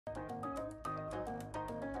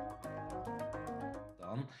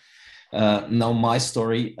done. Now my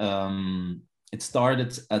story, it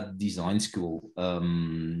started at design school.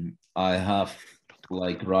 I have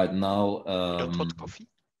like right now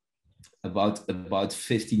about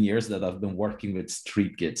 15 years that I've been working with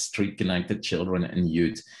street kids, street connected children and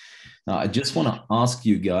youth. Now I just want to ask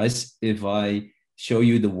you guys, if I show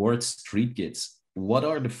you the word street kids, what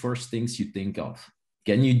are the first things you think of?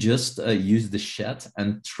 Can you just use the chat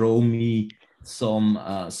and throw me some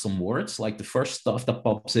words, like the first stuff that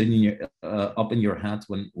pops in your up in your head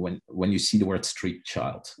when you see the word street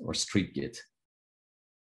child or street kid?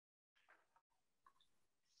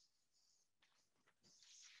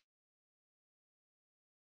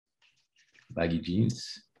 Baggy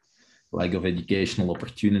jeans, lack of educational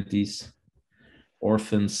opportunities,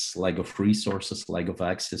 orphans, lack of resources, lack of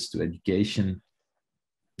access to education.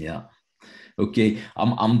 Yeah. Okay,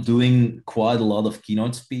 I'm doing quite a lot of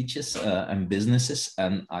keynote speeches and businesses,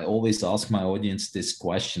 and I always ask my audience this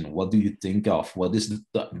question: what do you think of? What is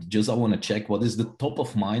I want to check what is the top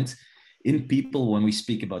of mind in people when we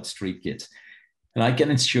speak about street kids. And I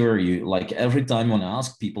can assure you, like every time when I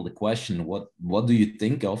ask people the question, what do you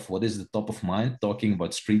think of? What is the top of mind talking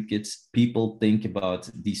about street kids? People think about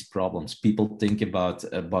these problems. People think about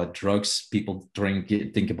drugs. People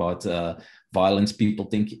think about violence. People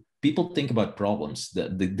think about problems.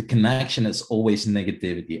 The connection is always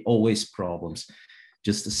negativity, always problems.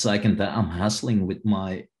 Just a second, that I'm hassling with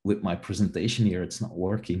my presentation here. It's not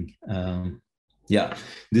working. Yeah,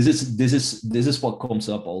 this is what comes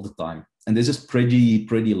up all the time, and this is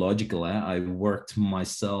pretty logical. I worked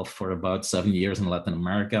myself for about 7 years in Latin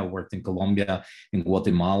America. I worked in Colombia, in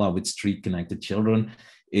Guatemala with street connected children.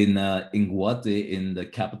 In Guate, in the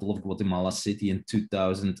capital of Guatemala City, in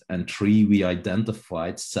 2003, we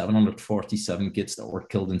identified 747 kids that were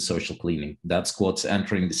killed in social cleaning. That's squads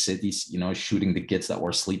entering the cities, shooting the kids that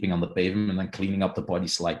were sleeping on the pavement and cleaning up the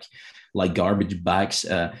bodies like garbage bags.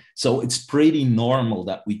 So it's pretty normal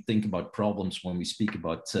that we think about problems when we speak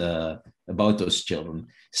about those children.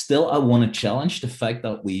 Still, I want to challenge the fact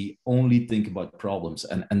that we only think about problems.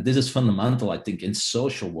 And this is fundamental, I think, in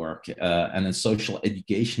social work and in social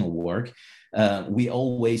educational work. We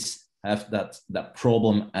always have that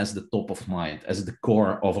problem as the top of mind, as the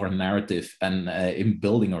core of our narrative, and in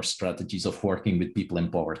building our strategies of working with people in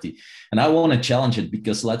poverty. And I want to challenge it,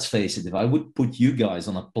 because let's face it, if I would put you guys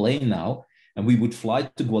on a plane now and we would fly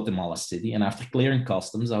to Guatemala City, and after clearing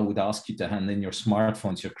customs, I would ask you to hand in your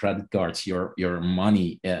smartphones, your credit cards, your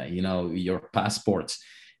money, your passports.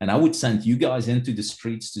 And I would send you guys into the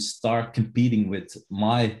streets to start competing with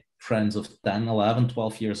my friends of 10, 11,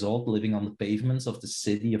 12 years old living on the pavements of the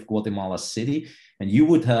city of Guatemala City. And you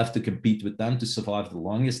would have to compete with them to survive the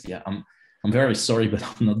longest. Yeah, I'm very sorry, but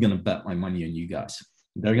I'm not going to bet my money on you guys.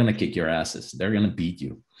 They're going to kick your asses. They're going to beat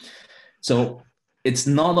you. So it's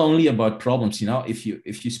not only about problems. If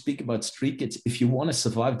you speak about street kids, if you want to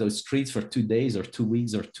survive those streets for 2 days or 2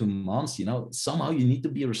 weeks or 2 months, somehow you need to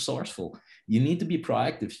be resourceful. You need to be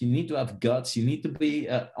proactive. You need to have guts. You need to be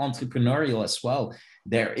entrepreneurial as well.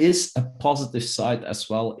 There is a positive side as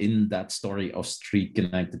well in that story of street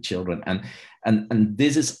connected children. And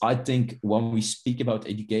this is, I think, when we speak about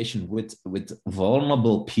education with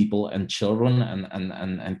vulnerable people and children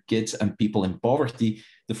and kids and people in poverty,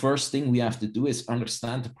 the first thing we have to do is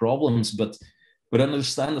understand the problems, but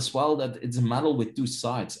understand as well that it's a medal with two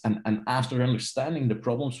sides. And after understanding the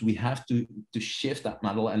problems, we have to shift that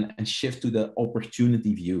medal and shift to the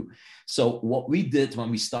opportunity view. So what we did when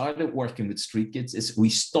we started working with street kids is we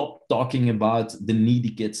stopped talking about the needy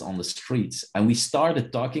kids on the streets, and we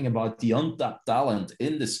started talking about the untapped talent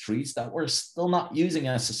in the streets that we're still not using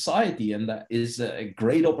as society. And that is a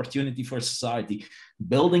great opportunity for society.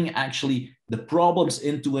 Building actually the problems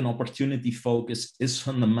into an opportunity focus is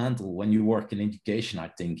fundamental when you work in education, I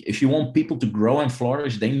think. If you want people to grow and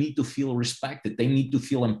flourish, they need to feel respected. They need to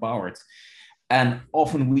feel empowered. And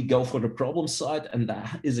often we go for the problem side, and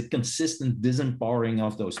that is a consistent disempowering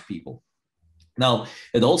of those people. Now,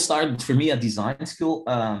 it all started for me at design school.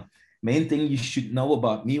 Main thing you should know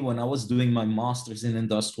about me when I was doing my master's in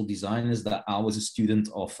industrial design is that I was a student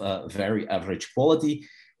of very average quality.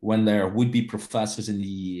 When there would be professors in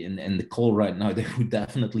the call right now, they would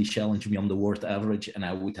definitely challenge me on the word average, and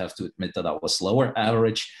I would have to admit that I was lower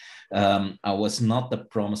average. I was not the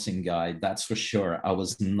promising guy, that's for sure. I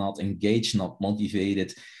was not engaged, not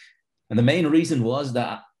motivated. And the main reason was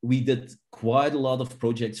that we did quite a lot of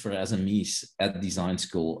projects for SMEs at design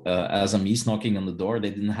school. SMEs knocking on the door, they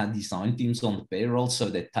didn't have design teams on the payroll, so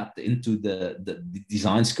they tapped into the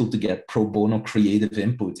design school to get pro bono creative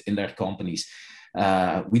input in their companies.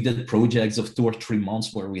 We did projects of 2 or 3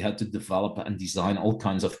 months where we had to develop and design all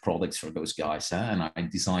kinds of products for those guys. And I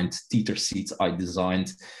designed theater seats. I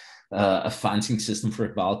designed a fencing system for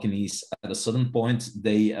balconies. At a certain point,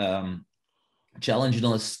 they challenged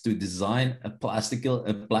us to design a plastic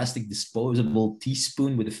disposable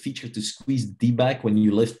teaspoon with a feature to squeeze the tea bag when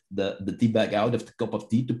you lift the tea bag out of the cup of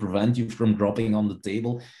tea to prevent you from dropping on the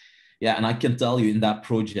table. Yeah, and I can tell you in that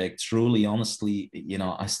project, truly, honestly,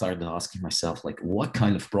 I started asking myself, like, what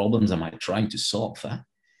kind of problems am I trying to solve?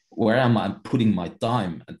 Where am I putting my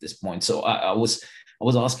time at this point? So I was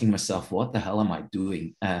asking myself, what the hell am I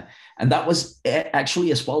doing? And that was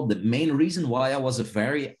actually as well the main reason why I was a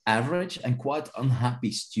very average and quite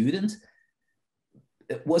unhappy student.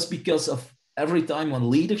 It was because of every time when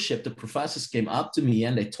leadership, the professors came up to me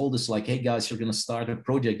and they told us like, hey guys, you're going to start a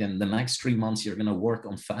project and the next 3 months you're going to work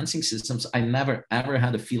on fencing systems. I never ever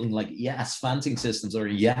had a feeling like, yes, fencing systems, or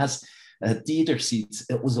yes, theater seats.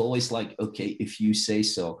 It was always like, okay, if you say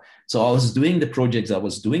so. So I was doing the projects I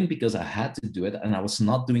was doing because I had to do it, and I was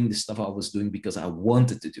not doing the stuff I was doing because I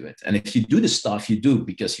wanted to do it. And if you do the stuff you do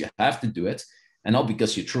because you have to do it and not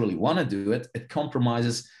because you truly want to do it, it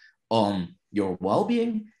compromises on your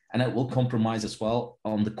well-being, and it will compromise as well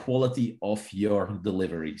on the quality of your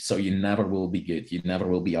delivery. So you never will be good. You never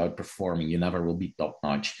will be outperforming. You never will be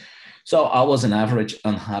top-notch. So I was an average,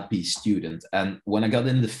 unhappy student. And when I got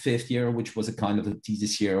in the 5th year, which was a kind of a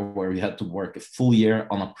thesis year where we had to work a full year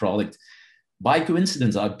on a product, by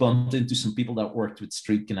coincidence, I bumped into some people that worked with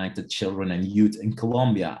street-connected children and youth in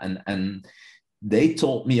Colombia. And they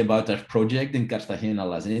told me about their project in Cartagena,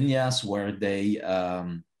 Las Indias, where they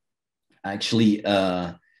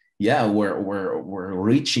we're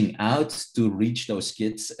reaching out to reach those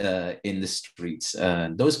kids in the streets.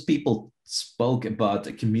 Those people spoke about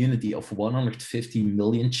a community of 150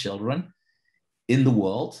 million children in the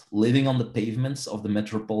world living on the pavements of the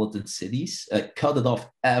metropolitan cities, cut it off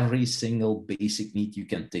every single basic need you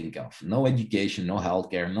can think of. No education, no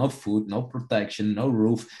healthcare, no food, no protection, no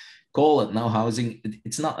roof, call it no housing.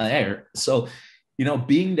 It's not there. So,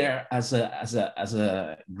 being there as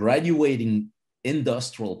a graduating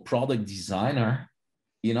industrial product designer,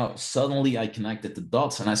 suddenly I connected the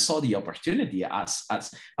dots and I saw the opportunity. As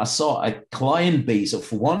I saw a client base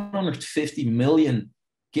of 150 million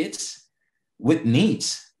kids with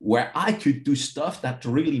needs where I could do stuff that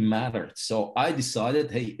really mattered. So I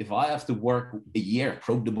decided, hey, if I have to work a year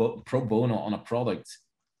pro bono on a product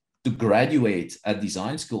to graduate at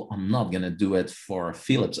design school, I'm not going to do it for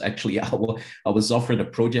Philips. Actually, I was offered a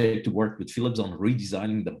project to work with Philips on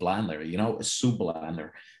redesigning the blender, a soup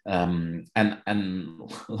blender. And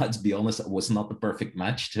let's be honest, it was not the perfect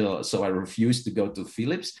match. So I refused to go to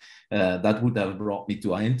Philips. That would have brought me to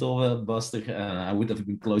Eindhoven, Buster. I would have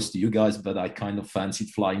been close to you guys, but I kind of fancied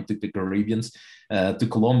flying to the Caribbean, to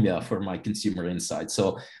Colombia for my consumer insight.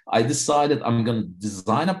 So I decided I'm going to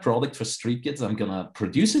design a product for street kids. I'm going to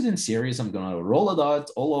produce it in series. I'm going to roll it out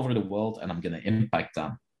all over the world, and I'm going to impact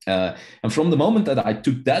them. And from the moment that I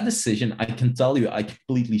took that decision, I can tell you, I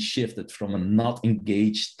completely shifted from a not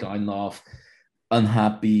engaged kind of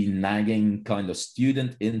unhappy, nagging kind of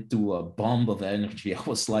student into a bomb of energy. I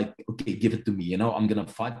was like, okay, give it to me. I'm going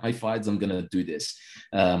to fight my fights. I'm going to do this.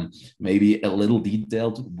 Maybe a little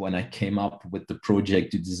detailed, when I came up with the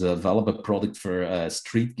project to develop a product for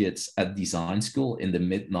street kids at design school in the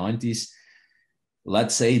mid-90s,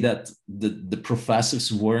 let's say that the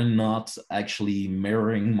professors were not actually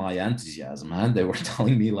mirroring my enthusiasm. And they were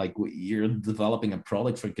telling me like, you're developing a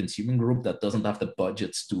product for a consumer group that doesn't have the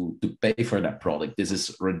budgets to pay for that product. This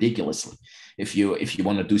is ridiculously. If you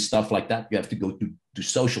want to do stuff like that, you have to go to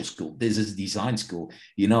social school. This is design school.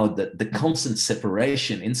 The constant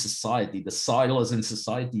separation in society, the silos in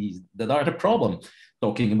society that are the problem.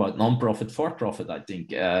 Talking about non-profit, for-profit, I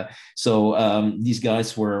think. So these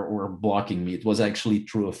guys were blocking me. It was actually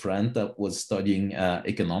through a friend that was studying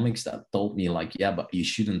economics that told me like, yeah, but you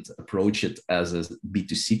shouldn't approach it as a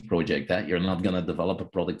B2C project. You're not going to develop a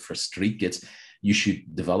product for street kids. You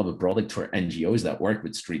should develop a product for NGOs that work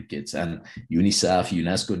with street kids. And UNICEF,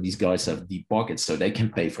 UNESCO, these guys have deep pockets, so they can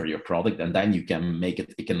pay for your product, and then you can make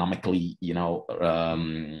it economically,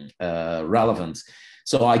 relevant.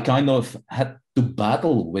 So I kind of had to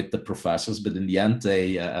battle with the professors, but in the end,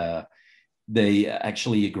 they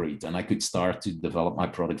actually agreed, and I could start to develop my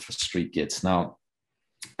product for street kids. Now,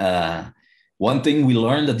 one thing we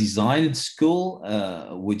learned at design school,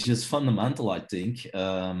 which is fundamental, I think,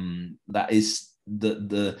 that is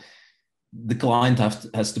the client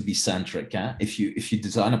has to be centric. If you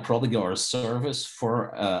design a product or a service for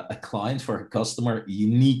a client, for a customer, you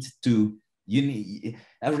need to You need,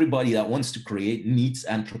 everybody that wants to create needs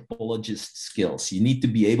anthropologist skills. You need to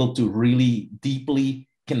be able to really deeply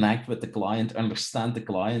connect with the client, understand the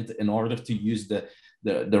client in order to use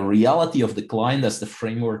the reality of the client as the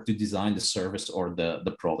framework to design the service or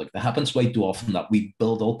the product. It happens way too often that we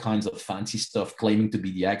build all kinds of fancy stuff claiming to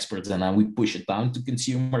be the experts, and then we push it down to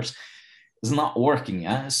consumers. It's not working.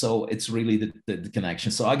 Eh? So it's really the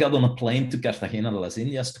connection. So I got on a plane to Cartagena de las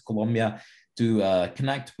Indias, to Colombia, to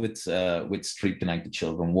connect with street connected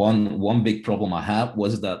children. One big problem I had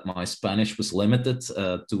was that my Spanish was limited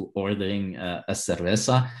to ordering a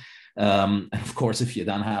cerveza. And of course, if you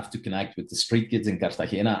then have to connect with the street kids in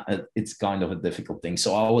Cartagena, it's kind of a difficult thing.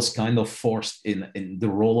 So I was kind of forced in the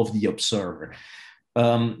role of the observer.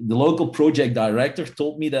 The local project director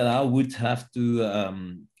told me that I would have to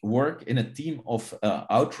work in a team of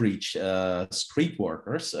outreach street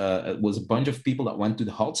workers. It was a bunch of people that went to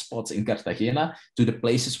the hotspots in Cartagena, to the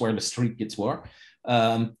places where the street kids were,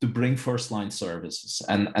 to bring first line services.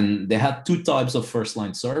 And they had two types of first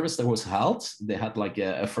line service. There was health. They had like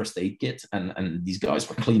a first aid kit, and these guys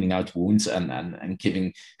were cleaning out wounds and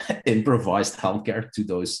giving improvised healthcare to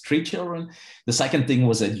those street children. The second thing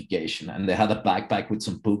was education, and they had a backpack with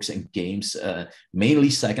some books and games, mainly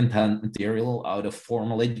secondhand material out of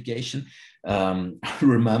formal education. I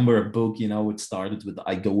remember a book, it started with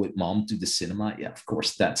 "I go with mom to the cinema." Yeah, of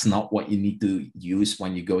course, that's not what you need to use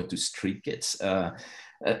when you go to street kids.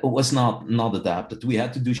 It was not adapted. We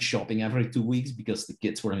had to do shopping every 2 weeks because the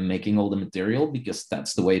kids were making all the material, because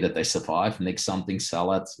that's the way that they survive. Make something,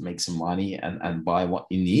 sell it, make some money, and buy what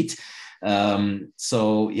you need.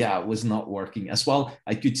 So yeah, it was not working as well.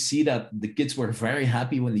 I could see that the kids were very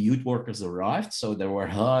happy when the youth workers arrived. So there were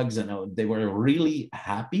hugs and they were really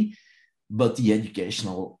happy. But the education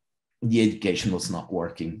was not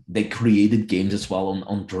working. They created games as well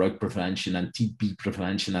on drug prevention and TB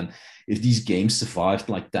prevention. And if these games survived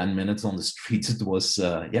like 10 minutes on the streets, it was,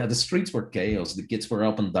 the streets were chaos. The kids were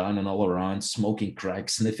up and down and all around, smoking crack,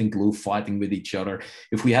 sniffing glue, fighting with each other.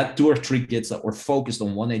 If we had 2 or 3 kids that were focused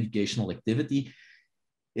on one educational activity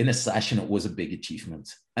in a session, it was a big achievement.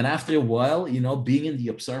 And after a while, being in the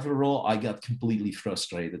observer role, I got completely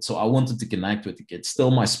frustrated. So I wanted to connect with the kids.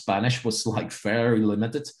 Still, my Spanish was like very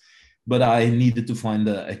limited, but I needed to find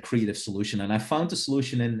a creative solution. And I found a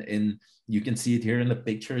solution in you can see it here in the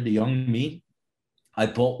picture, the young me. I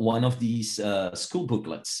bought one of these school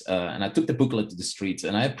booklets, and I took the booklet to the streets,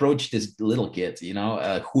 and I approached this little kid,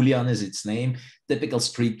 Julian is its name, typical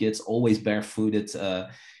street kids, always barefooted,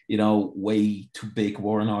 way too big,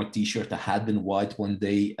 worn out t-shirt that had been white one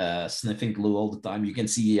day, sniffing glue all the time. You can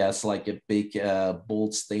see he has like a big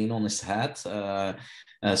bold stain on his head,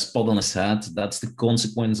 a spot on his head. That's the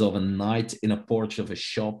consequence of a night in a porch of a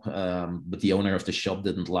shop. But the owner of the shop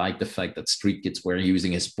didn't like the fact that street kids were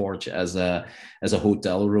using his porch as a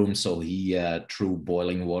hotel room. So he threw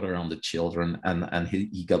boiling water on the children, and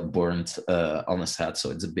he got burned on his head.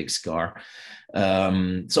 So it's a big scar.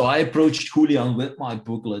 So I approached Julian with my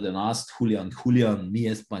booklet and asked Julian, mi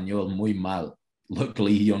español muy mal.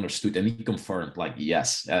 Luckily, he understood and he confirmed, like,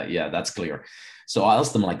 yes, yeah, that's clear. So I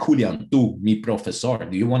asked him, like, Julian, tú, mi profesor,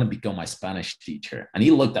 do you want to become my Spanish teacher? And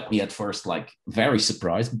he looked at me at first, like, very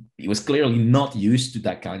surprised. He was clearly not used to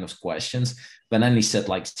that kind of questions. But then he said,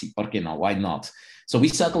 like, sí, ¿por qué no? Why not? So we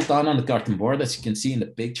settled down on the carton board, as you can see in the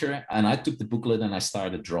picture. And I took the booklet and I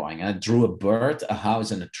started drawing. I drew a bird, a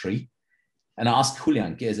house, and a tree. And I asked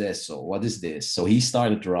Julian, ¿qué es eso? What is this? So he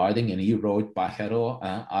started writing, and he wrote pájaro,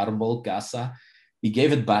 árbol, casa. He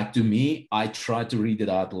gave it back to me. I tried to read it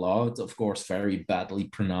out loud, of course, very badly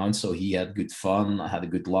pronounced. So he had good fun. I had a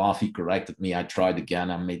good laugh. He corrected me. I tried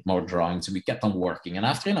again. I made more drawings. We kept on working. And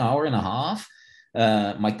after an hour and a half,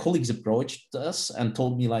 my colleagues approached us and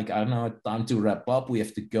told me, like, I don't know, time to wrap up. We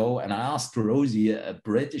have to go. And I asked Rosie, a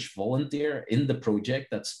British volunteer in the project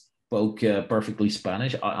that spoke perfectly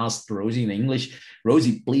Spanish. I asked Rosie in English,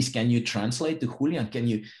 Rosie, please, can you translate to Julian? Can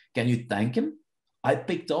you thank him? I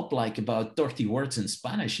picked up like about 30 words in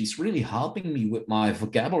Spanish. He's really helping me with my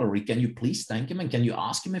vocabulary. Can you please thank him? And can you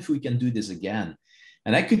ask him if we can do this again?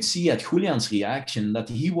 And I could see at Julian's reaction that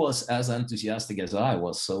he was as enthusiastic as I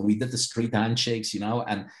was. So we did the street handshakes,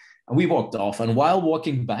 and we walked off. And while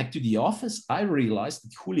walking back to the office, I realized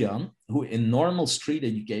that Julian, who in normal street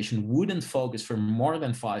education wouldn't focus for more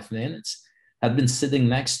than 5 minutes, had been sitting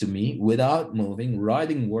next to me without moving,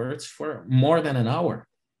 writing words for more than an hour.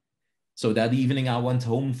 So that evening, I went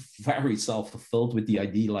home very self-fulfilled with the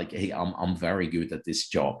idea, like, hey, I'm very good at this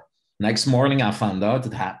job. Next morning, I found out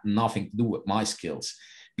it had nothing to do with my skills,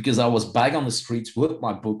 because I was back on the streets with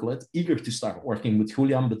my booklet, eager to start working with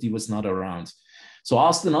Julian, but he was not around. So I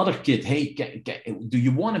asked another kid, hey, do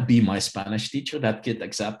you want to be my Spanish teacher? That kid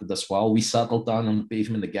accepted as well. We settled down on the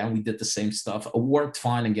pavement again. We did the same stuff. It worked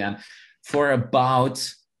fine again for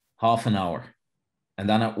about half an hour. And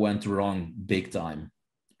then it went wrong big time.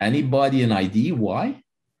 Anybody an idea why?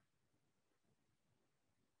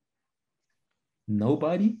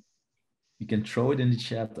 Nobody? You can throw it in the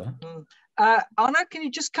chat. Arnoud, can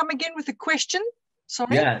you just come again with a question?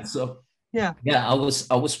 Sorry. Yeah. So yeah, I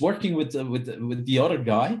was working with the other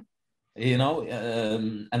guy, you know,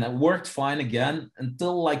 and it worked fine again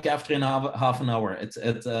until like after half an hour,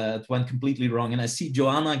 it went completely wrong. And I see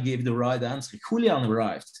Joanna gave the right answer. Julian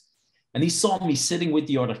arrived, and he saw me sitting with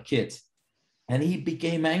the other kid. And he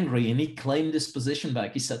became angry and he claimed his position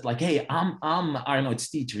back. He said, like, hey, I'm Arnoud's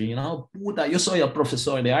teacher, you know, puta, yo soy el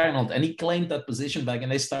profesor de Arnoud. And he claimed that position back and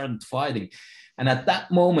they started fighting. And at that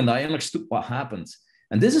moment, I understood what happened.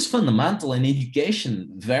 And this is fundamental in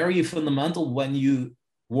education, very fundamental when you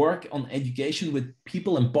work on education with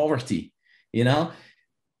people in poverty, you know.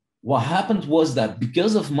 What happened was that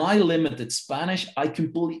because of my limited Spanish, I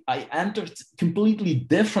entered completely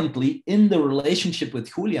differently in the relationship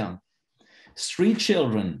with Julian. Street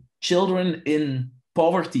children, children in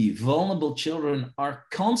poverty, vulnerable children are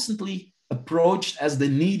constantly approached as the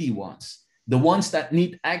needy ones, the ones that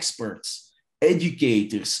need experts,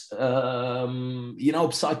 educators, you know,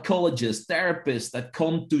 psychologists, therapists that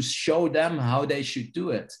come to show them how they should do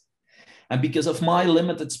it. And because of my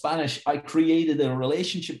limited Spanish, I created a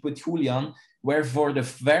relationship with Julian where from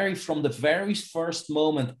the very first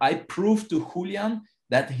moment, I proved to Julian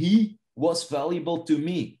that he was valuable to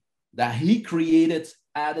me, that he created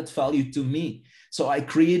added value to me. So I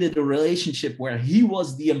created a relationship where he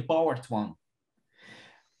was the empowered one.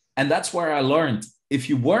 And that's where I learned, if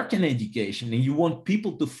you work in education and you want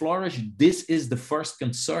people to flourish, this is the first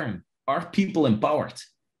concern. Are people empowered?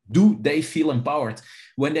 Do they feel empowered?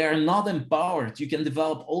 When they are not empowered, you can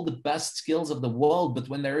develop all the best skills of the world, but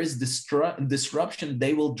when there is disruption,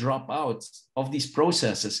 they will drop out of these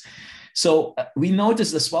processes. So we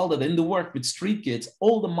noticed as well that in the work with street kids,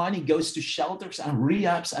 all the money goes to shelters and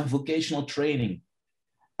rehabs and vocational training.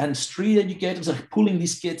 And street educators are pulling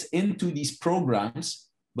these kids into these programs.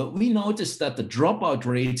 But we noticed that the dropout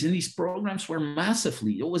rates in these programs were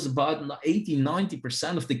massively. It was about 80,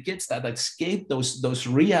 90% of the kids that escaped those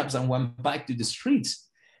rehabs and went back to the streets.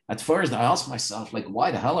 At first, I asked myself, like,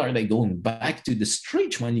 why the hell are they going back to the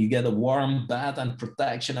streets when you get a warm bed and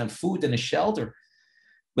protection and food and a shelter?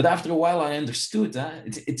 But after a while, I understood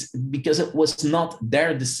it's because it was not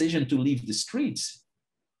their decision to leave the streets.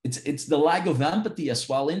 It's the lack of empathy as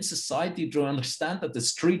well in society to understand that the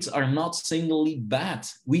streets are not singly bad.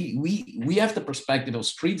 We have the perspective of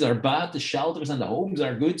streets are bad, the shelters and the homes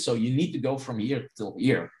are good, so you need to go from here till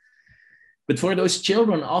here. But for those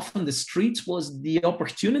children, often the streets was the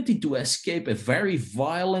opportunity to escape a very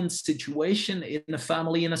violent situation in a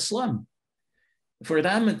family in a slum. For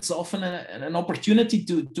them, it's often an opportunity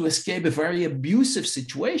to escape a very abusive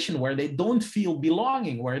situation where they don't feel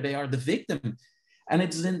belonging, where they are the victim. And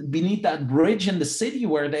it's beneath that bridge in the city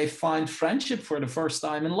where they find friendship for the first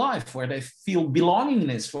time in life, where they feel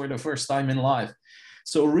belongingness for the first time in life.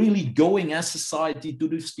 So really going as society to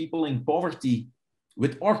these people in poverty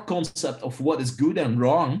with our concept of what is good and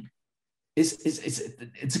wrong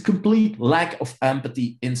it's a complete lack of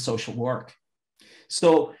empathy in social work.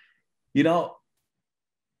 So, you know,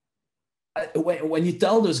 when you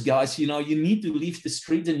tell those guys, you know, you need to leave the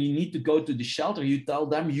street and you need to go to the shelter, you tell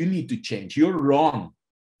them you need to change. You're wrong.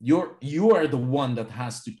 You are the one that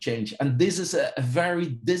has to change. And this is a very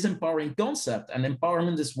disempowering concept. And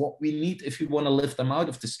empowerment is what we need if we want to lift them out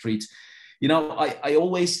of the streets. You know, I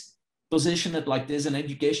always position it like this: in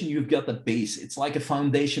education, you've got the base. It's like a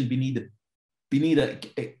foundation beneath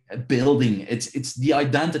a building. It's the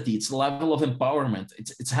identity, it's the level of empowerment,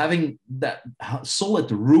 it's having that solid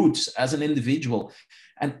roots as an individual,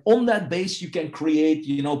 and on that base you can create,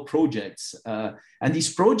 you know, projects, and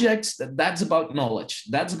these projects, that's about knowledge,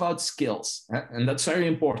 that's about skills, and that's very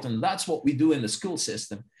important. That's what we do in the school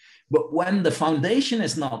system. But when the foundation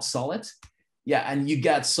is not solid, yeah, and you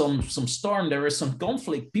get some storm, there is some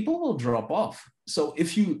conflict, people will drop off. So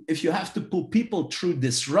if you have to pull people through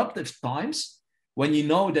disruptive times, when you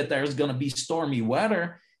know that there's going to be stormy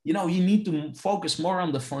weather, you know, you need to focus more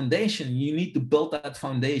on the foundation. You need to build that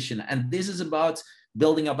foundation. And this is about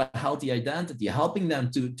building up a healthy identity, helping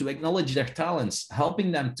them to acknowledge their talents,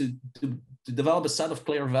 helping them to develop a set of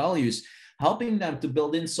clear values, helping them to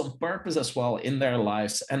build in some purpose as well in their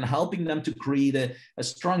lives, and helping them to create a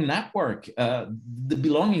strong network, the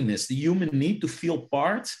belongingness, the human need to feel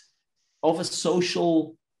part of a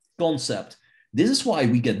social concept. This is why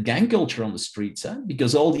we get gang culture on the streets,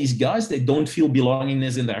 because all these guys, they don't feel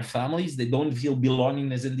belongingness in their families. They don't feel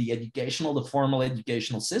belongingness in the formal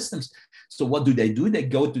educational systems. So what do? They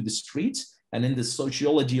go to the streets. And in the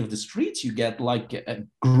sociology of the streets, you get like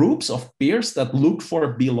groups of peers that look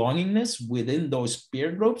for belongingness within those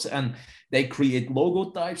peer groups. And they create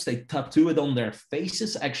logotypes, they tattoo it on their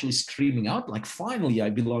faces, actually screaming out like, finally, I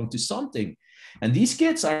belong to something. And these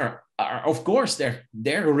kids are of course,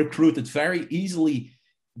 they're recruited very easily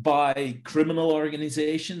by criminal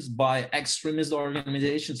organizations, by extremist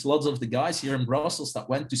organizations. Lots of the guys here in Brussels that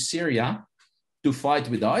went to Syria to fight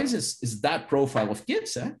with ISIS is that profile of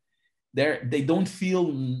kids. They don't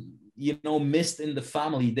feel, missed in the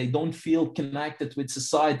family. They don't feel connected with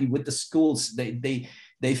society, with the schools.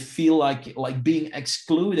 They feel like being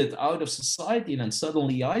excluded out of society. And then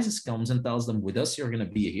suddenly ISIS comes and tells them, with us, you're going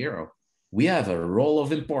to be a hero. We have a role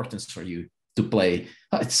of importance for you to play.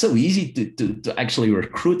 It's so easy to actually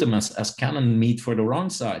recruit them as cannon meat for the wrong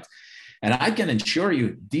side. And I can assure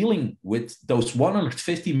you, dealing with those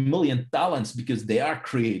 150 million talents, because they are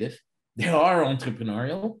creative, they are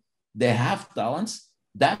entrepreneurial, they have talents,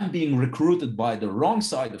 them being recruited by the wrong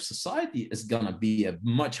side of society is going to be a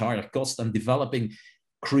much higher cost than developing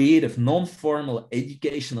creative, non-formal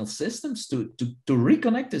educational systems to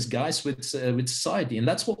reconnect these guys with society. And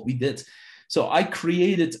that's what we did. So I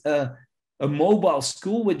created a mobile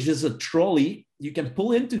school, which is a trolley you can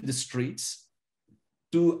pull into the streets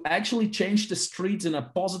to actually change the streets in a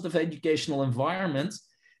positive educational environment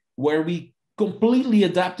where we completely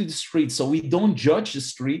adapt to the streets. So we don't judge the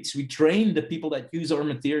streets. We train the people that use our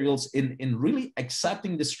materials in really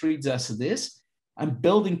accepting the streets as it is, and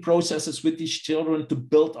building processes with these children to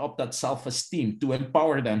build up that self-esteem, to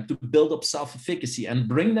empower them, to build up self-efficacy, and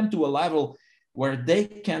bring them to a level where they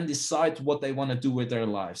can decide what they want to do with their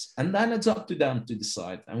lives. And then it's up to them to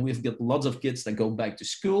decide. And we've got lots of kids that go back to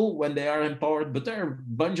school when they are empowered, but there are a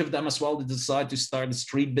bunch of them as well that decide to start a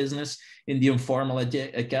street business in the informal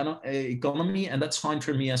economy, and that's fine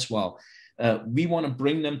for me as well. We want to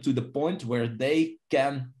bring them to the point where they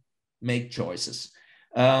can make choices.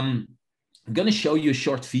 I'm going to show you a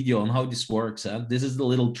short video on how this works. This is the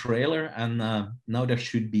little trailer, and now there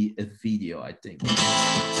should be a video, I think.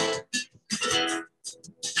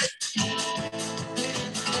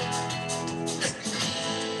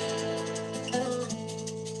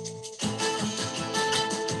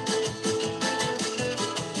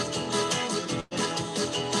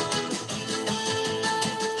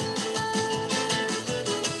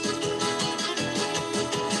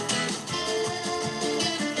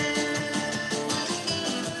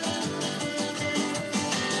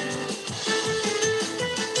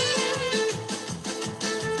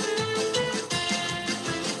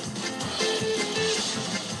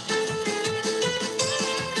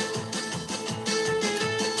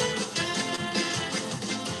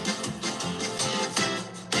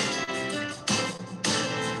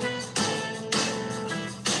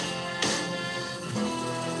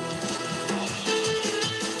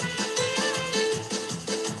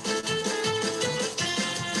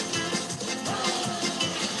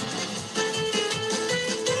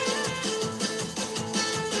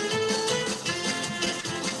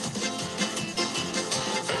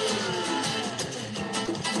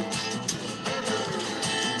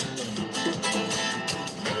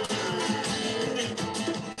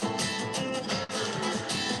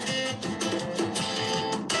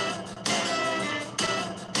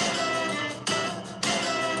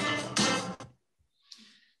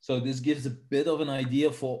 So this gives a bit of an idea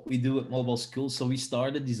of what we do at Mobile School. So we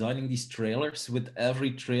started designing these trailers. With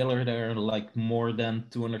every trailer, there are like more than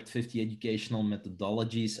 250 educational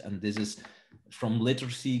methodologies. And this is from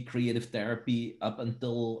literacy, creative therapy, up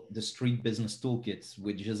until the street business toolkit,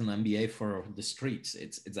 which is an MBA for the streets.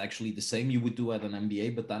 It's actually the same you would do at an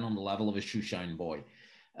MBA, but then on the level of a shoeshine boy.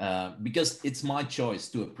 Because it's my choice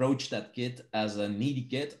to approach that kid as a needy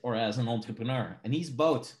kid or as an entrepreneur. And he's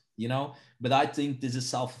both. But I think this is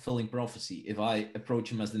self-fulfilling prophecy. If I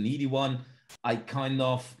approach him as the needy one, I kind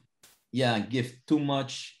of, give too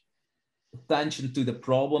much attention to the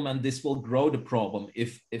problem, and this will grow the problem.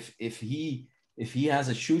 If he has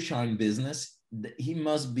a shoeshine business, he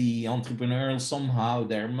must be entrepreneurial somehow.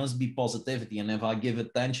 There must be positivity, and if I give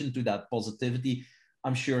attention to that positivity,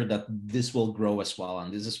 I'm sure that this will grow as well.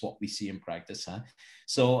 And this is what we see in practice.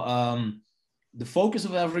 So the focus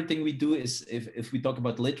of everything we do is, if we talk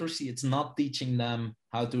about literacy, it's not teaching them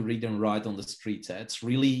how to read and write on the streets. It's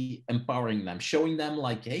really empowering them, showing them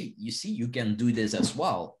like, hey, you see, you can do this as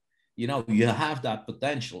well. You have that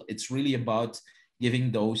potential. It's really about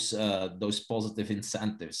giving those positive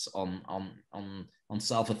incentives on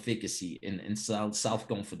self-efficacy, in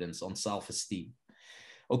self-confidence, on self-esteem.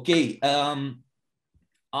 Okay,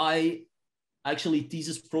 I actually,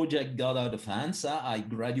 thesis project got out of hands. I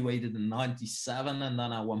graduated in '97, and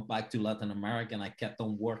then I went back to Latin America, and I kept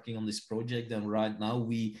on working on this project. And right now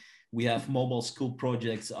we have mobile school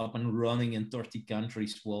projects up and running in 30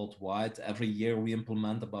 countries worldwide. Every year we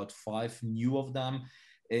implement about 5 new of them.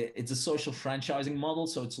 It's a social franchising model,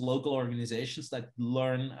 so it's local organizations that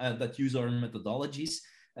learn, that use our methodologies.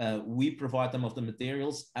 We provide them of the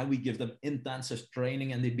materials, and we give them intensive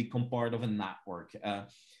training, and they become part of a network.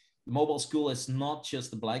 The mobile school is not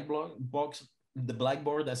just the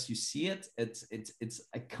blackboard as you see it. It's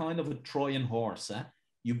a kind of a Trojan horse.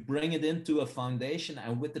 You bring it into a foundation,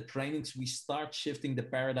 and with the trainings, we start shifting the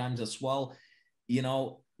paradigms as well. You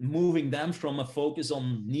know, moving them from a focus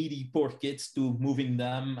on needy poor kids to moving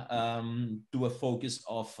them to a focus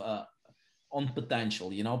of on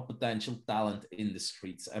potential, you know, potential talent in the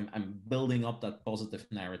streets, and building up that positive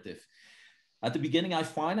narrative. At the beginning, I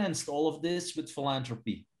financed all of this with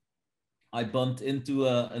philanthropy. I bumped into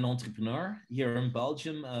an entrepreneur here in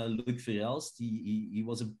Belgium, Luc Verelst. He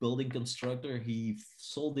was a building constructor. He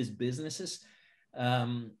sold his businesses.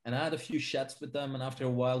 And I had a few chats with them. And after a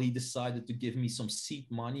while, he decided to give me some seed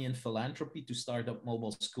money in philanthropy to start up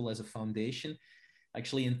mobile school as a foundation.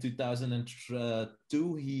 Actually, in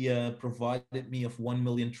 2002, he provided me of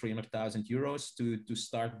 €1,300,000 to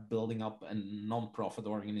start building up a non-profit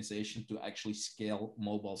organization to actually scale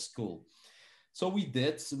mobile school. So we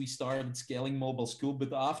did. So we started scaling mobile school.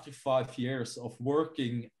 But after 5 years of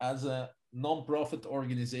working as a non-profit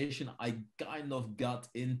organization, I kind of got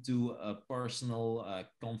into a personal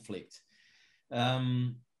conflict,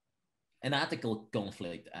 an ethical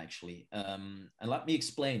conflict, actually. And let me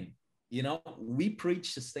explain. You know, we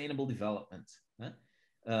preach sustainable development.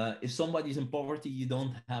 If somebody's in poverty, you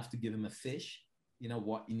don't have to give him a fish. You know,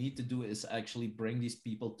 what you need to do is actually bring these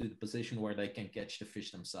people to the position where they can catch the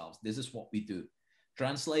fish themselves. This is what we do.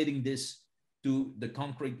 Translating this to the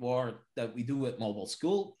concrete work that we do at mobile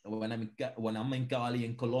school. When I'm in Cali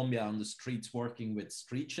in Colombia on the streets working with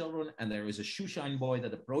street children, and there is a shoeshine boy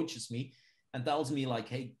that approaches me and tells me like,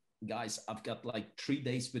 hey, guys, I've got like 3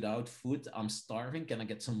 days without food. I'm starving. Can I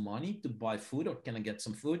get some money to buy food, or can I get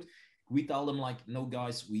some food? We tell them like, no,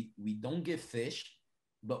 guys, we don't give fish,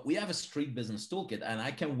 but we have a street business toolkit, and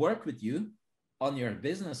I can work with you on your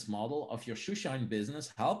business model of your shoeshine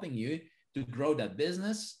business, helping you to grow that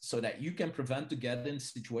business so that you can prevent to get in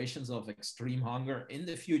situations of extreme hunger in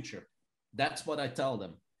the future. That's what I tell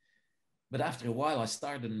them. But after a while, I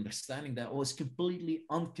started understanding that it was completely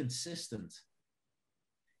inconsistent.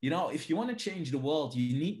 You know, if you want to change the world,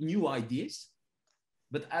 you need new ideas.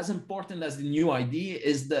 But as important as the new idea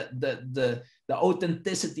is the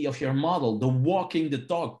authenticity of your model, the walking the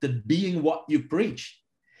talk, the being what you preach.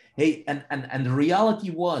 Hey, and the reality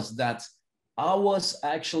was that I was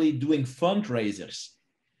actually doing fundraisers.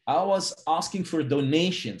 I was asking for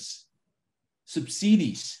donations,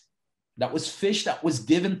 subsidies. That was fish that was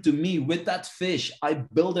given to me. With that fish, I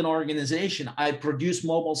built an organization. I produce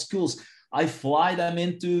mobile schools. I fly them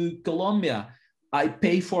into Colombia. I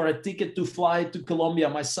pay for a ticket to fly to Colombia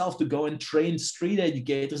myself to go and train street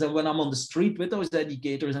educators. And when I'm on the street with those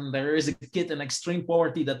educators and there is a kid in extreme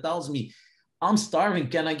poverty that tells me, I'm starving,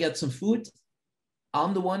 can I get some food?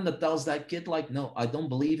 I'm the one that tells that kid like, no, I don't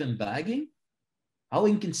believe in begging. How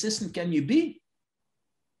inconsistent can you be?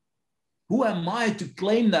 Who am I to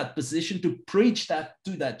claim that position, to preach that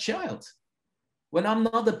to that child when I'm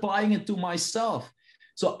not applying it to myself?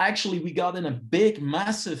 So actually we got in a big,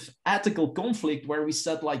 massive ethical conflict where we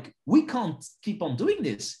said like, we can't keep on doing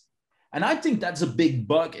this. And I think that's a big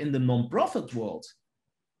bug in the nonprofit world.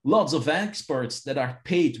 Lots of experts that are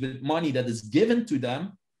paid with money that is given to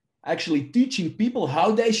them, actually teaching people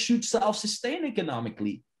how they should self-sustain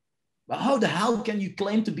economically. But how the hell can you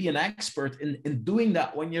claim to be an expert in doing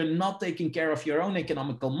that when you're not taking care of your own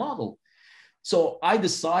economical model? So I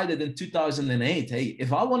decided in 2008, hey,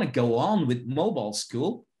 if I want to go on with mobile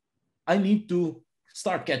school, I need to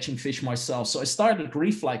start catching fish myself. So I started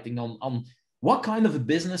reflecting on what kind of a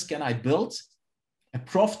business can I build, a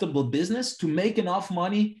profitable business, to make enough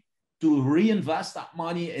money to reinvest that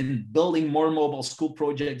money in building more mobile school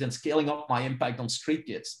projects and scaling up my impact on street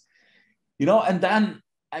kids. You know, and then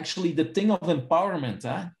actually the thing of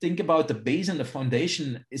empowerment, think about the base and the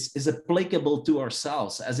foundation is applicable to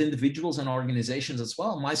ourselves as individuals and organizations as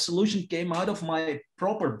well. My solution came out of my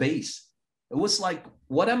proper base. It was like,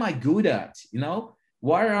 what am I good at? You know,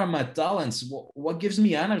 where are my talents? What gives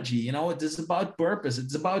me energy? You know, it is about purpose.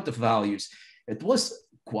 It's about the values. It was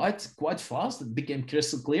quite fast, it became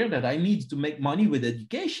crystal clear that I needed to make money with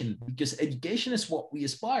education, because education is what we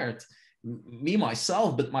aspired. Me,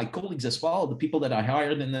 myself, but my colleagues as well, the people that I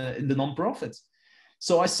hired in the nonprofit.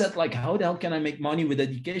 So I said, like, how the hell can I make money with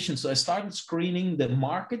education? So I started screening the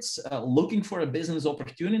markets, looking for a business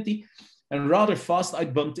opportunity. And rather fast, I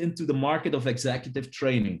bumped into the market of executive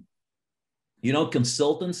training. You know,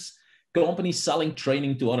 consultants, companies selling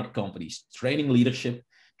training to other companies, training leadership,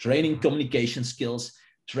 training communication skills,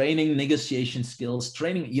 training negotiation skills,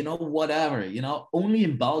 training, you know, whatever, you know, only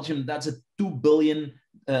in Belgium, that's a 2 billion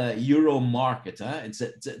euro market. It's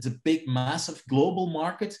a big, massive global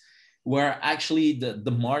market where actually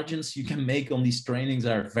the margins you can make on these trainings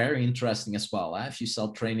are very interesting as well. If you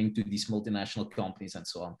sell training to these multinational companies and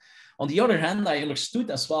so on. On the other hand, I understood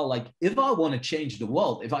as well, like, if I want to change the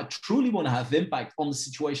world, if I truly want to have impact on the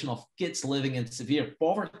situation of kids living in severe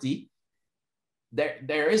poverty,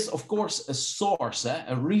 there is, of course, a source,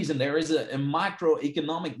 a reason. There is a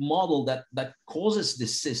macroeconomic model that causes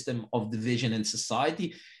this system of division in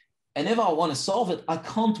society. And if I want to solve it, I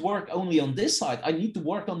can't work only on this side. I need to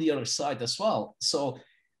work on the other side as well. So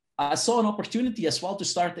I saw an opportunity as well to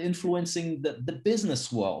start influencing the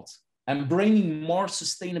business world and bringing more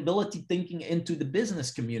sustainability thinking into the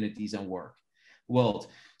business communities and world.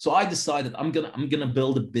 So I decided I'm gonna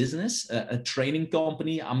build a business, a training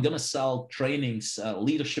company. I'm gonna sell trainings,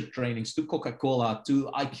 leadership trainings to Coca-Cola, to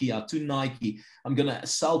IKEA, to Nike. I'm gonna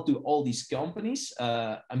sell to all these companies.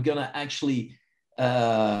 I'm gonna actually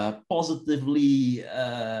positively,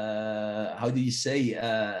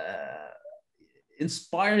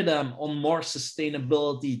 inspire them on more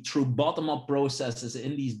sustainability through bottom-up processes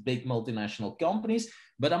in these big multinational companies.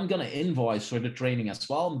 But I'm going to invoice for the training as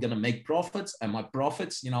well. I'm going to make profits, and my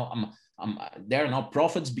profits, you know, they're not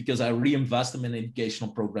profits because I reinvest them in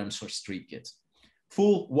educational programs for street kids.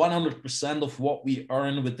 Full 100% of what we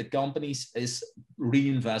earn with the companies is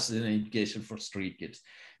reinvested in education for street kids.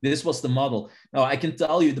 This was the model. Now I can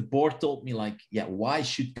tell you, the board told me, like, yeah, why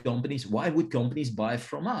would companies buy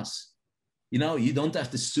from us? You know, you don't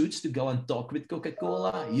have the suits to go and talk with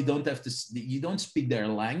Coca-Cola. You don't speak their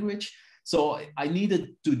language. So I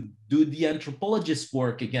needed to do the anthropologist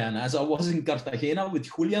work again. As I was in Cartagena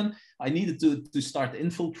with Julian, I needed to start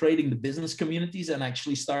infiltrating the business communities and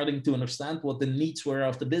actually starting to understand what the needs were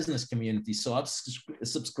of the business community. So I've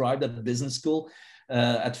subscribed at the business school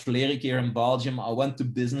at Vlerik here in Belgium. I went to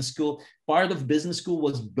business school. Part of business school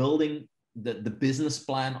was building the business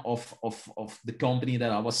plan of the company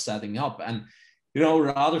that I was setting up. And, you know,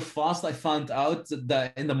 rather fast, I found out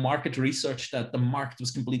that in the market research that the market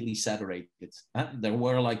was completely saturated. There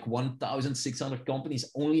were like 1,600 companies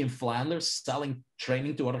only in Flanders selling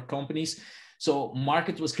training to other companies. So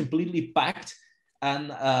market was completely packed. And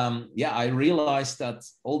yeah, I realized that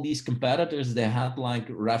all these competitors, they had like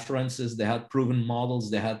references, they had proven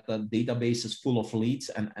models, they had databases full of leads.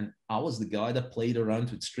 And I was the guy that played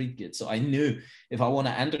around with street kids. So I knew if I want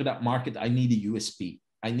to enter that market, I need a USP.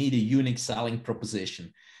 I need a unique selling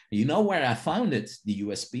proposition. You know where I found it, the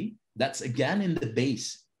USP? That's again in the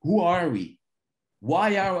base. Who are we?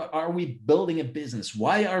 Why are we building a business?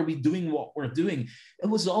 Why are we doing what we're doing? It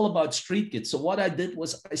was all about street kids. So what I did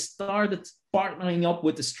was I started partnering up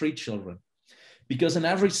with the street children, because in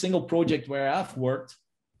every single project where I've worked,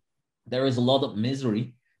 there is a lot of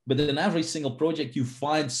misery. But in every single project, you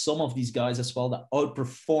find some of these guys as well that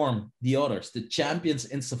outperform the others, the champions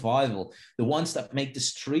in survival, the ones that make the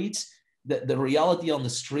streets, the reality on the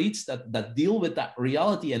streets, that deal with that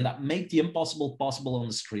reality and that make the impossible possible on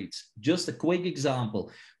the streets. Just a quick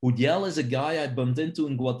example. Udiel is a guy I bumped into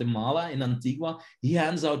in Guatemala, in Antigua. He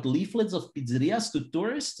hands out leaflets of pizzerias to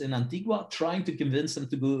tourists in Antigua, trying to convince them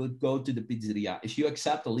to go to the pizzeria. If you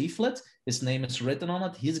accept a leaflet, his name is written on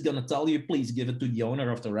it. He's going to tell you, please give it to the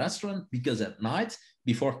owner of the restaurant, because at night,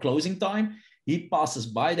 before closing time, he passes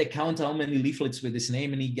by, they count how many leaflets with his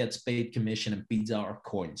name, and he gets paid commission in pizza or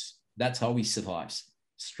coins. That's how he survives.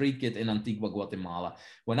 Street kid in Antigua, Guatemala.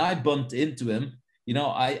 When I bumped into him, you know,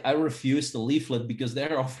 I refused the leaflet because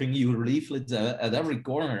they're offering you leaflets at every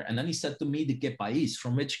corner. And then he said to me, "De qué país?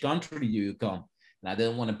 From which country do you come?" And I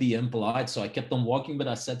didn't want to be impolite, so I kept on walking, but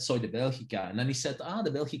I said, "Soy de Bélgica." And then he said, "Ah, de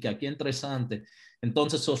Bélgica, qué interesante.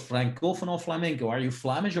 Entonces, sos francófono o flamenco? Are you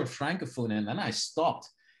Flemish or francophone?" And then I stopped.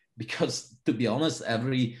 Because to be honest,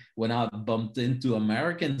 when I bumped into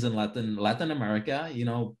Americans in Latin America, you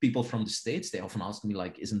know, people from the States, they often ask me,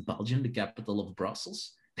 like, isn't Belgium the capital of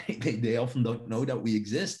Brussels? They often don't know that we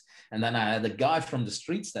exist. And then I had a guy from the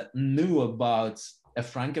streets that knew about a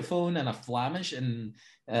francophone and a Flemish and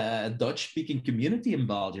a Dutch-speaking community in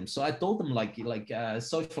Belgium. So I told him, like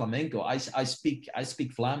soy flamenco. I speak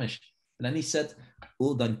Flemish. And then he said,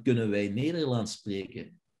 oh, dan kunnen wij Nederlands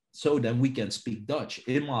spreken. So then we can speak Dutch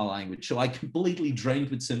in my language. So I completely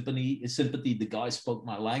drained with sympathy. The guy spoke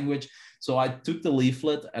my language. So I took the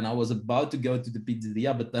leaflet and I was about to go to the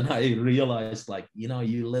pizzeria, but then I realized, like, you know,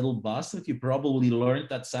 you little bastard, you probably learned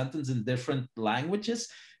that sentence in different languages.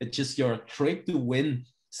 It's just your trick to win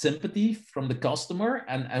sympathy from the customer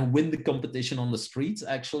and win the competition on the streets.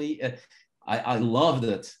 Actually, I loved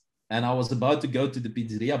it. And I was about to go to the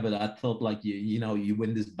pizzeria, but I thought, like, you know, you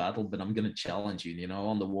win this battle, but I'm going to challenge you, you know,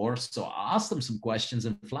 on the war. So I asked him some questions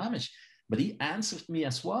in Flemish, but he answered me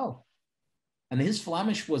as well. And his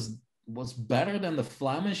Flemish was better than the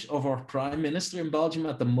Flemish of our prime minister in Belgium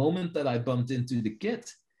at the moment that I bumped into the kid.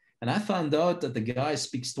 And I found out that the guy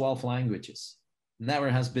speaks 12 languages, never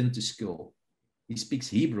has been to school. He speaks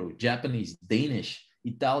Hebrew, Japanese, Danish,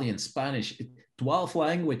 Italian, Spanish, 12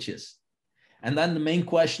 languages. And then the main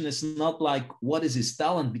question is not like, what is his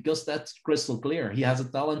talent? Because that's crystal clear. He has a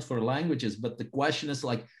talent for languages. But the question is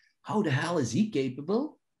like, how the hell is he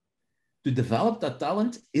capable to develop that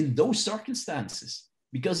talent in those circumstances?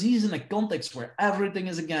 Because he's in a context where everything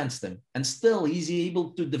is against him. And still he's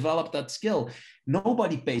able to develop that skill.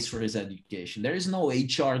 Nobody pays for his education. There is no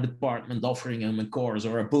HR department offering him a course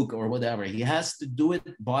or a book or whatever. He has to do it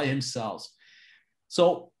by himself.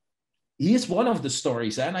 So he is one of the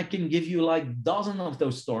stories, and I can give you like dozens of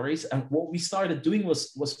those stories. And what we started doing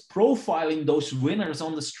was profiling those winners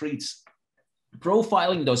on the streets,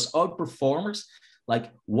 profiling those outperformers.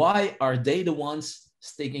 Like, why are they the ones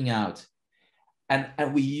sticking out?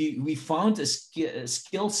 And we found a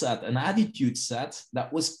skill set, an attitude set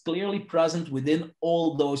that was clearly present within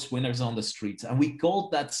all those winners on the streets. And we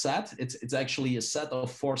called that set, it's actually a set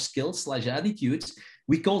of 4 skills / attitudes.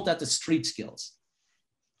 We called that the street skills.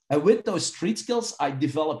 And with those street skills, I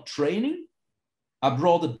developed training. I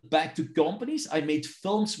brought it back to companies. I made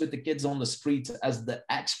films with the kids on the street as the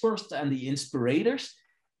experts and the inspirators.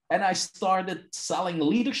 And I started selling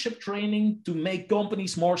leadership training to make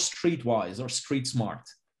companies more streetwise or street smart.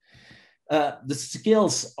 The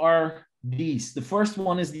skills are these. The first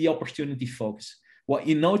one is the opportunity focus. What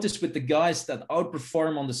you notice with the guys that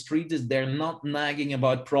outperform on the street is they're not nagging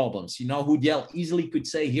about problems. You know, Houdiel easily could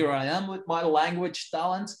say, here I am with my language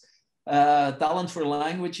talent for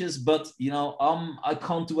languages, but, you know, I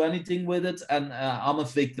can't do anything with it. And I'm a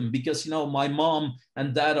victim because, you know, my mom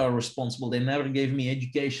and dad are responsible. They never gave me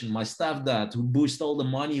education. My stepdad, who boosted all the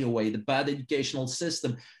money away, the bad educational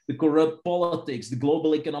system, the corrupt politics, the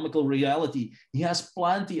global economical reality. He has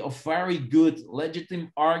plenty of very good, legitimate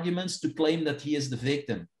arguments to claim that he is the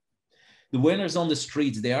victim. The winners on the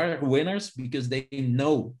streets, they are winners because they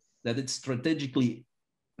know that it's strategically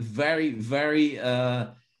very, very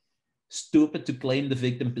stupid to claim the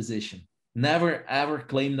victim position. Never, ever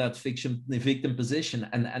claim that the victim position.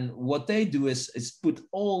 And what they do is put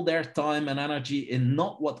all their time and energy in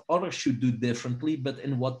not what others should do differently, but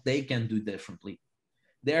in what they can do differently.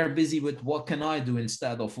 They're busy with what can I do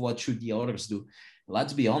instead of what should the others do.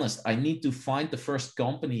 Let's be honest, I need to find the first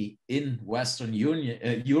company in Western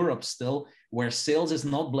Europe still where sales is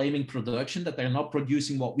not blaming production, that they're not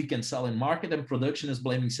producing what we can sell in market, and production is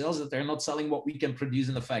blaming sales, that they're not selling what we can produce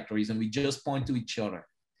in the factories, and we just point to each other.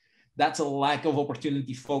 That's a lack of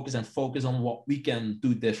opportunity focus and focus on what we can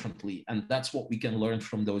do differently. And that's what we can learn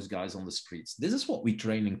from those guys on the streets. This is what we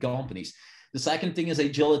train in companies. The second thing is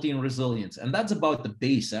agility and resilience. And that's about the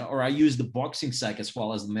base, or I use the boxing sack as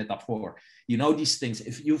well as the metaphor. You know, these things,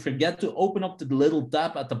 if you forget to open up the little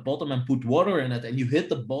tap at the bottom and put water in it and you hit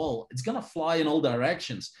the ball, it's going to fly in all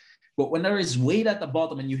directions. But when there is weight at the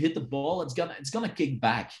bottom and you hit the ball, it's gonna kick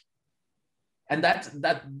back. And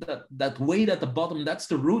that weight at the bottom, that's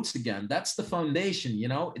the roots again. That's the foundation, you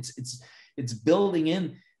know, it's building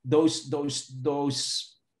in those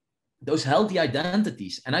healthy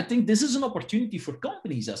identities. And I think this is an opportunity for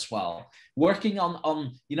companies as well, working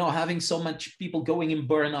on you know, having so much people going in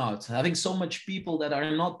burnout, having so much people that are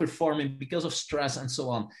not performing because of stress and so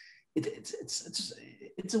on.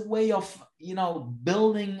 It's a way of, you know,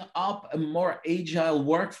 building up a more agile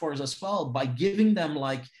workforce as well by giving them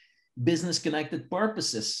like business connected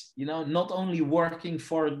purposes, you know, not only working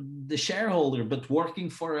for the shareholder, but working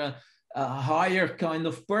for a higher kind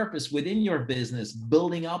of purpose within your business,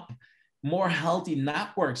 building up more healthy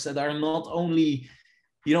networks that are not only,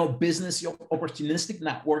 you know, business opportunistic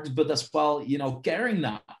networks, but as well, you know, caring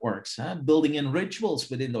networks, building in rituals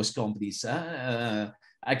within those companies,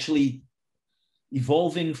 actually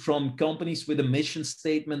evolving from companies with a mission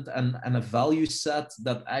statement and a value set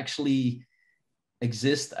that actually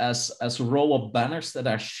exist as a roll-up banners that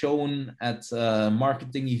are shown at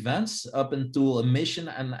marketing events up until a mission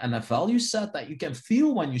and a value set that you can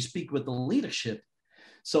feel when you speak with the leadership.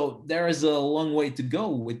 So there is a long way to go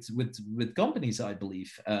with companies, I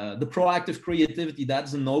believe. The proactive creativity,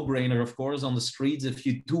 that's a no-brainer, of course, on the streets. If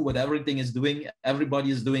you do what everybody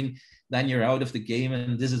is doing, then you're out of the game.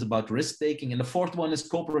 And this is about risk-taking. And the fourth one is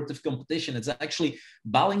cooperative competition. It's actually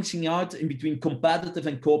balancing out in between competitive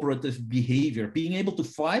and cooperative behavior, being able to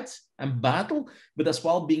fight and battle, but as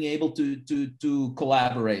well being able to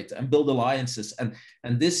collaborate and build alliances.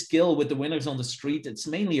 And this skill with the winners on the street, it's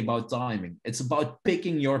mainly about timing. It's about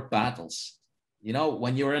picking your battles. You know,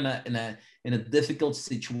 when you're in a difficult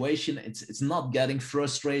situation, it's not getting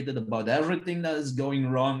frustrated about everything that is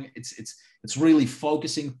going wrong. It's really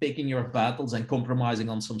focusing, picking your battles, and compromising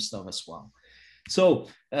on some stuff as well. So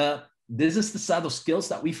this is the set of skills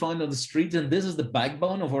that we find on the street, and this is the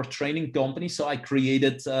backbone of our training company. So I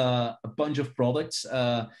created a bunch of products,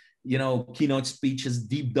 keynote speeches,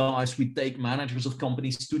 deep dives. We take managers of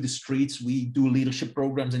companies to the streets. We do leadership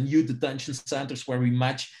programs and youth detention centers where we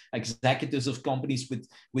match executives of companies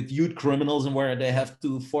with youth criminals, and where they have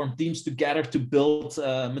to form teams together to build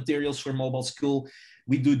materials for mobile school.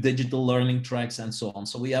 We do digital learning tracks and so on.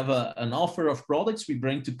 So we have an offer of products we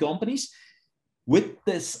bring to companies. With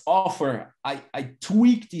this offer, I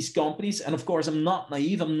tweak these companies, and of course, I'm not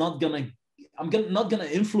naive. I'm not gonna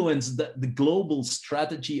influence the global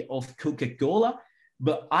strategy of Coca-Cola,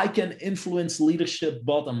 but I can influence leadership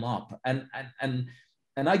bottom up. And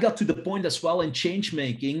I got to the point as well in change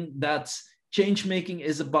making that change making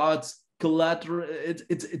is about collateral.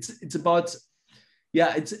 It's about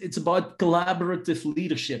collaborative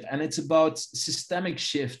leadership, and it's about systemic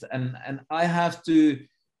shift. And I have to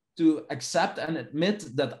accept and admit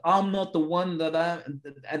that I'm not the one that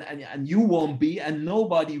and you won't be, and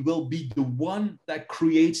nobody will be the one that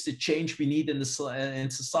creates the change we need in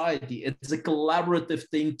society. It's a collaborative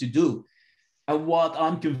thing to do. And what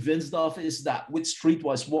I'm convinced of is that with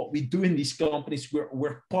Streetwise, what we do in these companies,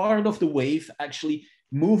 we're part of the wave, actually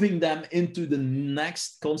moving them into the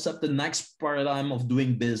next concept, the next paradigm of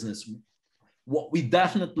doing business. What we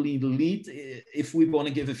definitely lead if we want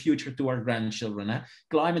to give a future to our grandchildren.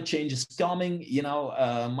 Climate change is coming,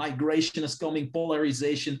 migration is coming,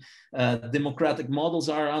 polarization, democratic models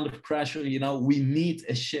are under pressure. We need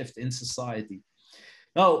a shift in society.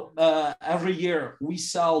 Now, every year we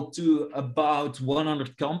sell to about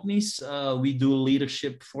 100 companies. We do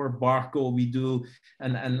leadership for Barco. We do,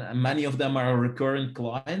 and many of them are recurrent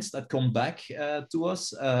clients that come back to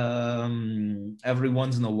us every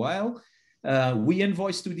once in a while. We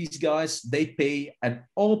invoice to these guys, they pay, and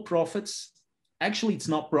all profits. Actually, it's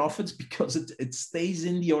not profits because it stays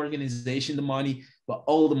in the organization, the money, but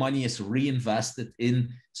all the money is reinvested in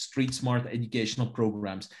street smart educational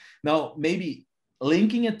programs. Now, maybe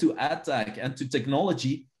linking it to EdTech and to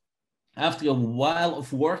technology, after a while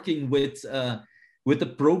of working with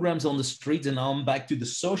the programs on the street, and now I'm back to the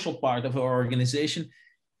social part of our organization,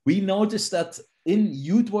 we noticed that in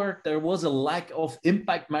youth work, there was a lack of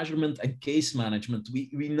impact measurement and case management.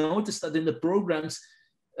 We noticed that in the programs,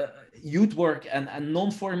 youth work and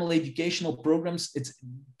non-formal educational programs,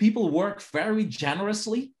 people work very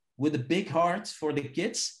generously with a big heart for the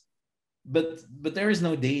kids, but there is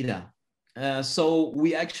no data. So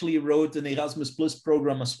we actually wrote an Erasmus Plus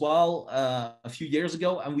program as well a few years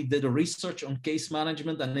ago, and we did a research on case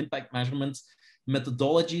management and impact measurement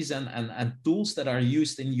methodologies and tools that are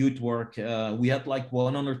used in youth work. We had like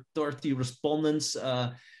 130 respondents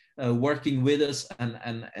working with us,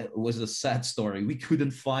 and it was a sad story. We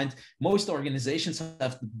couldn't find, most organizations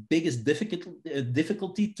have the biggest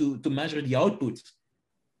difficulty to measure the output,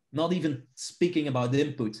 not even speaking about the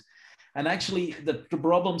input. And actually the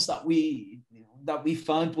problems that we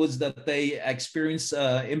found was that they experience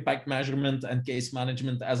impact measurement and case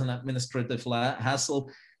management as an administrative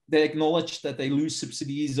hassle. They acknowledge that they lose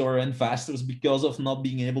subsidies or investors because of not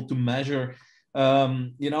being able to measure,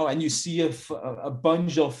 and you see a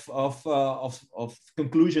bunch of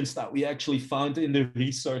conclusions that we actually found in the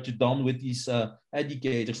research done with these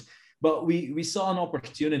educators. But we saw an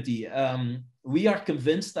opportunity. We are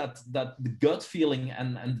convinced that the gut feeling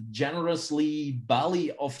and generously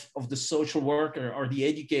belly of the social worker or the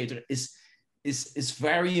educator is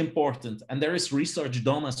very important. And there is research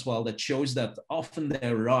done as well that shows that often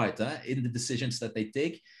they're right in the decisions that they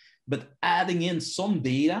take, but adding in some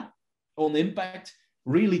data on impact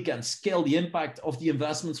really can scale the impact of the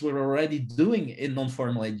investments we're already doing in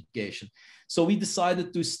non-formal education. So we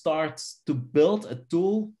decided to start to build a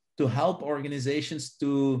tool to help organizations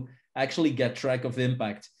to actually get track of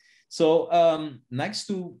impact. So next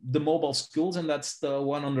to the mobile schools, and that's the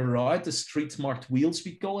one on the right, the street smart wheels,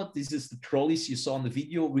 we call it. This is the trolleys you saw in the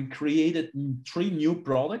video. We created 3 new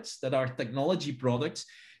products that are technology products.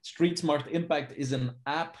 Street Smart Impact is an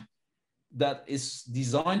app that is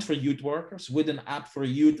designed for youth workers with an app for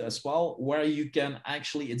youth as well, where you can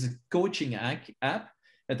actually, it's a coaching app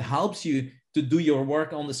that helps you to do your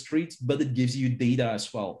work on the streets, but it gives you data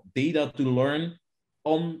as well. Data to learn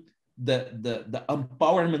on the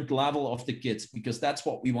empowerment level of the kids, because that's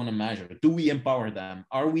what we want to measure. Do we empower them?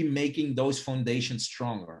 Are we making those foundations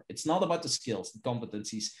stronger? It's not about the skills, the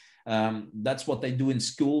competencies. That's what they do in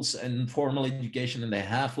schools and formal education, and they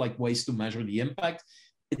have like ways to measure the impact.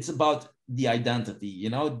 It's about the identity, you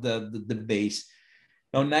know, the base.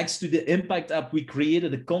 Now, next to the Impact app, we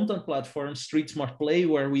created a content platform, Street Smart Play,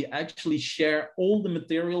 where we actually share all the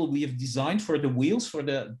material we have designed for the wheels, for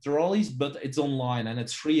the trolleys, but it's online and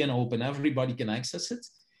it's free and open. Everybody can access it.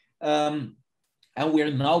 And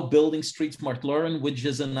we're now building Street Smart Learn, which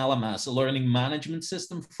is an LMS, a learning management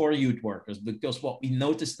system for youth workers, because what we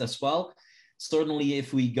noticed as well, certainly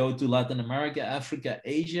if we go to Latin America, Africa,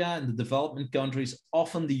 Asia, and the development countries,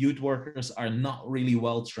 often the youth workers are not really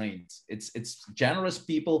well trained. It's generous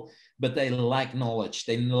people, but they lack knowledge,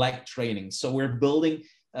 they lack training. So we're building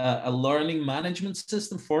a learning management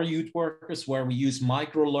system for youth workers where we use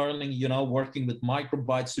micro-learning, you know, working with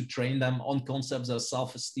microbytes to train them on concepts of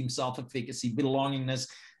self-esteem, self-efficacy, belongingness,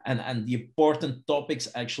 and the important topics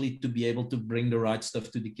actually to be able to bring the right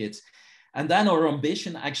stuff to the kids. And then our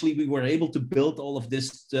ambition, actually, we were able to build all of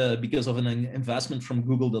this because of an investment from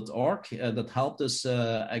google.org that helped us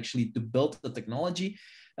actually to build the technology.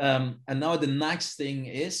 And now the next thing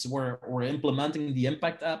is we're implementing the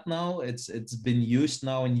Impact app now. It's been used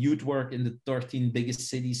now in youth work in the 13 biggest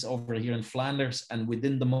cities over here in Flanders and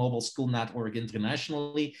within the mobile school network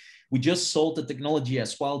internationally. We just sold the technology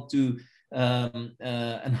as well to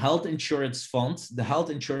a health insurance fund, the health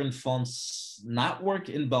insurance funds network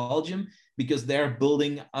in Belgium, because they're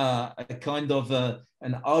building a kind of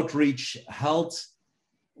an outreach health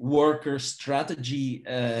worker strategy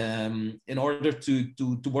in order to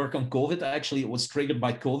work on COVID. Actually, it was triggered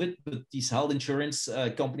by COVID, but these health insurance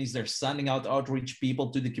companies, they're sending out outreach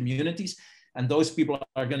people to the communities, and those people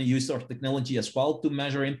are going to use our technology as well to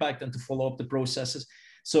measure impact and to follow up the processes.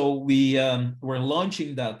 So we're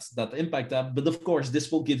launching that Impact app, but of course this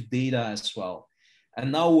will give data as well. And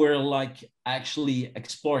now we're like actually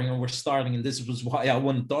exploring, and we're starting, and this was why I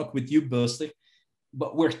want to talk with you, Buster.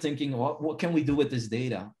 But we're thinking, what can we do with this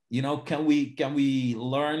data? You know, can we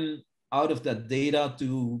learn out of that data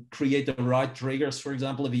to create the right triggers? For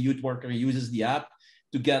example, if a youth worker uses the app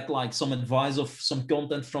to get like some advice of some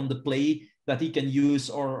content from the play that he can use,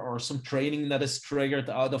 or some training that is triggered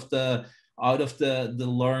out of the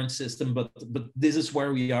learn system. But this is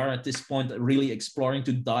where we are at this point, really exploring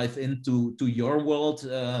to dive into your world.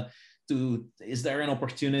 Is there an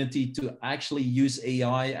opportunity to actually use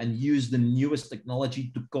AI and use the newest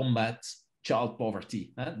technology to combat child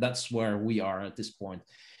poverty? That's where we are at this point.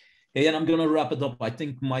 Hey, and I'm going to wrap it up. I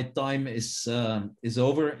think my time is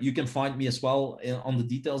over. You can find me as well on the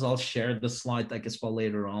details. I'll share the slide deck as well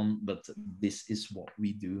later on, but this is what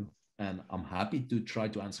we do. And I'm happy to try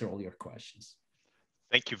to answer all your questions.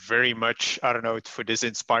 Thank you very much, Arnoud, for this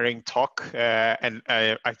inspiring talk. And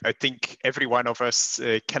I think every one of us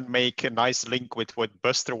can make a nice link with what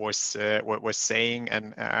Buster was saying.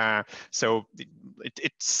 And so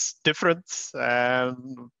it's different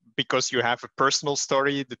because you have a personal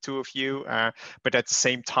story, the two of you, but at the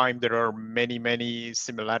same time, there are many, many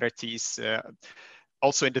similarities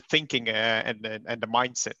also in the thinking and the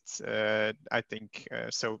mindset, I think.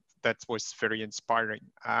 So that was very inspiring.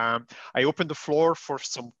 I open the floor for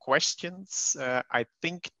some questions. I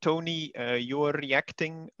think, Tony, you're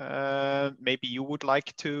reacting. Maybe you would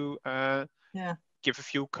like to give a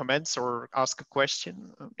few comments or ask a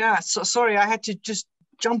question. Yeah, so sorry, I had to just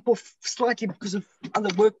jump off slightly because of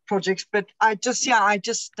other work projects, but I think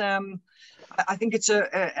it's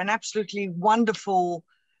an absolutely wonderful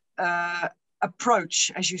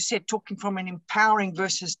approach, as you said, talking from an empowering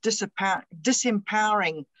versus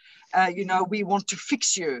disempowering, you know, we want to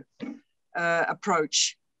fix you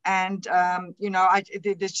approach. And, you know,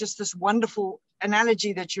 there's just this wonderful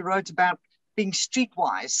analogy that you wrote about being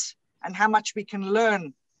streetwise and how much we can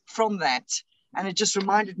learn from that. And it just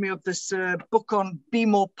reminded me of this book on Be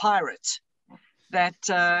More Pirate, that,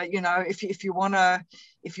 you know, if you want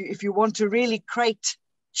to really create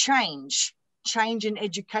change in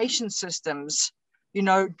education systems, you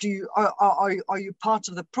know, are you part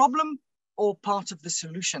of the problem or part of the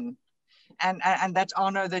solution? And that's,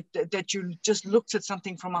 Arno, that you just looked at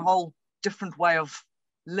something from a whole different way of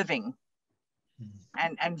living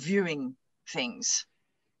and viewing things,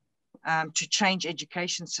 to change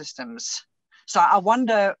education systems. So I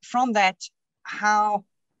wonder from that how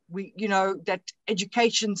we, you know, that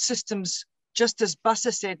education systems, just as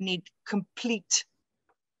Buster said, need complete,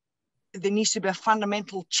 there needs to be a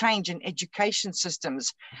fundamental change in education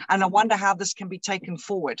systems. And I wonder how this can be taken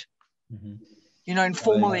forward, you know, in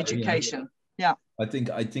formal education. Yeah. I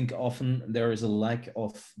think often there is the lack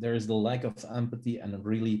of empathy and a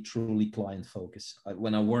really truly client focus.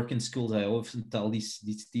 When I work in schools, I often tell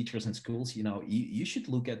these teachers in schools, you know, you should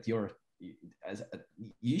look at your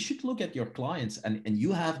clients, and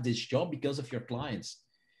you have this job because of your clients.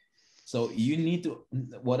 So you need to,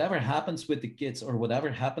 whatever happens with the kids or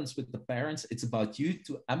whatever happens with the parents, it's about you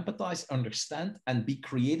to empathize, understand, and be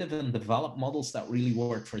creative and develop models that really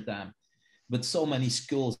work for them. But so many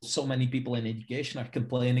schools, so many people in education are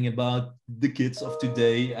complaining about the kids of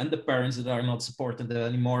today and the parents that are not supported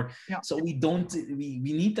anymore. Yeah. So we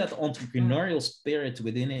need that entrepreneurial spirit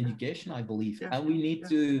within education, I believe. Yeah. And we need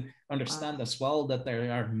to understand as well that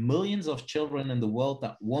there are millions of children in the world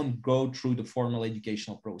that won't go through the formal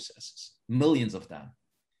educational processes, millions of them.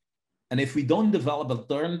 And if we don't develop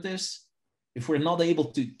alternatives, if we're not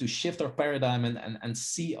able to shift our paradigm and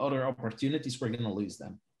see other opportunities, we're going to lose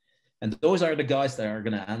them. And those are the guys that are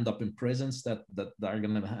going to end up in prisons, that are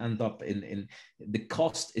going to end up in the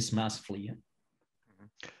cost is massively.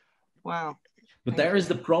 Wow. But there is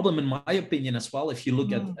the problem, in my opinion, as well. If you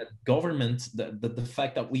look at government, the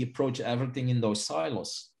fact that we approach everything in those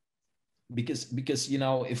silos, because you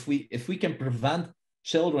know, if we can prevent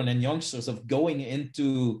children and youngsters of going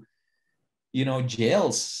into, you know,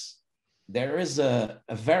 jails, there is a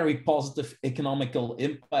very positive economical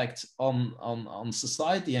impact on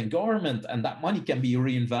society and government, and that money can be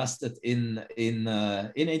reinvested in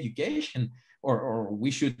education, or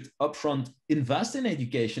we should upfront invest in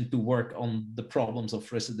education to work on the problems of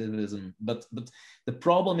recidivism. But the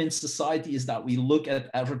problem in society is that we look at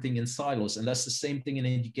everything in silos, and that's the same thing in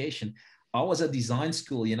education. I was at design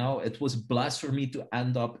school, you know, it was blessed for me to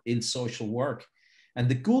end up in social work. And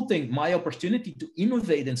the cool thing, my opportunity to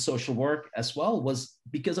innovate in social work as well was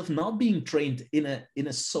because of not being trained in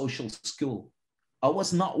a social school. I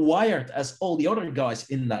was not wired as all the other guys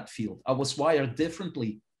in that field. I was wired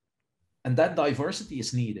differently. And that diversity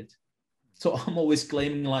is needed. So I'm always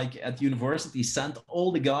claiming, like, at university, send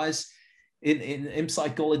all the guys in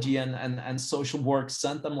psychology and social work,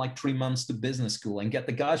 send them like 3 months to business school, and get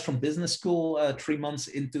the guys from business school 3 months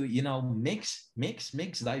into, you know, mix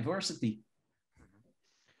diversity.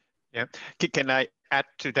 Yeah, can I add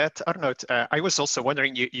to that, Arnoud? I was also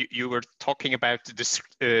wondering, you were talking about the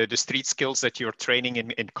street skills that you're training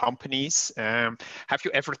in companies. Have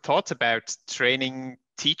you ever thought about training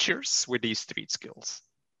teachers with these street skills?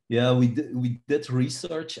 Yeah, we did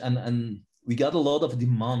research, and we got a lot of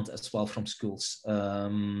demand as well from schools.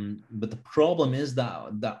 But the problem is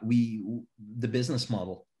that the business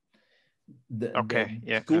model. The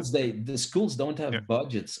schools don't have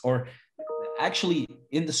budgets, or actually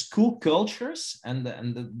in the school cultures and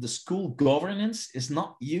the school governance is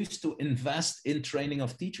not used to invest in training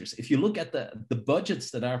of teachers. If you look at the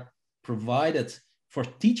budgets that are provided for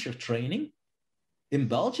teacher training in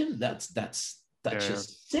Belgium, that's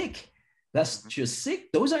just sick. That's just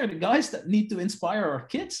sick. Those are the guys that need to inspire our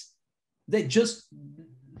kids.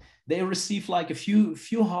 They receive like a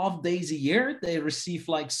few half days a year. They receive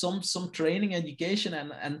like some training, education,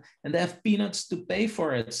 and they have peanuts to pay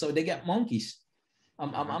for it. So they get monkeys.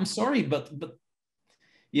 I'm sorry, but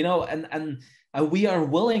you know, and we are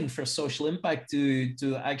willing for social impact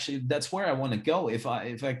to actually, that's where I want to go. If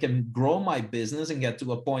I can grow my business and get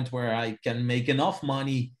to a point where I can make enough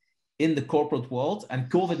money in the corporate world, and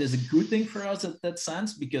COVID is a good thing for us at that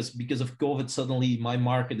sense, because of COVID, suddenly my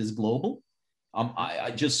market is global.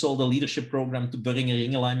 I just sold a leadership program to Beringer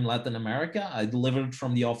Ingelheim, Latin America. I delivered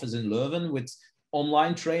from the office in Leuven with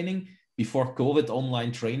online training. Before COVID,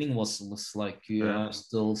 online training was like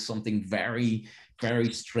still something very,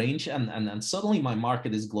 very strange. And suddenly my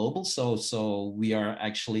market is global. So we are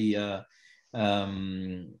actually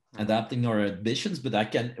adapting our ambitions. But I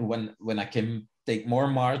can, when I can take more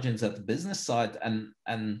margins at the business side,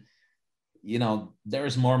 and you know, there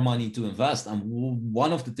is more money to invest. And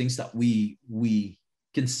one of the things that we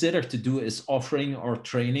consider to do is offering our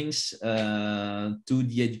trainings to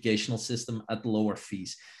the educational system at lower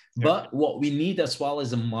fees. But what we need as well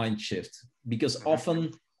is a mind shift, because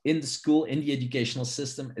often in the school, in the educational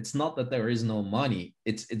system, it's not that there is no money.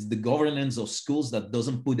 It's the governance of schools that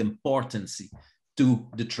doesn't put importance to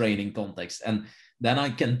the training context. And then I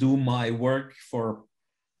can do my work for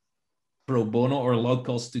pro bono or low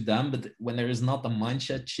cost to them, but when there is not a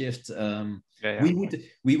mindset shift,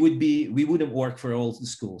 we wouldn't work for all the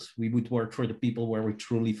schools. We would work for the people where we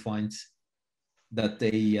truly find that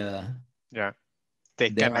they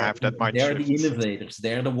can have that mindset. They're the innovators.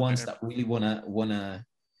 They're the ones that really wanna.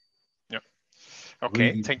 Yeah. Okay.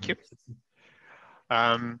 Really, thank you.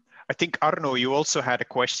 I think Arnoud, you also had a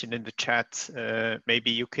question in the chat.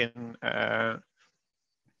 Maybe you can.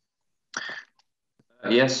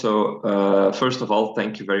 Yes. So first of all,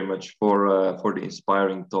 thank you very much for the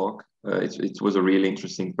inspiring talk. It was a really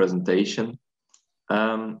interesting presentation.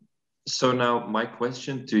 So now my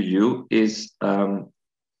question to you is,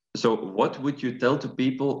 so what would you tell to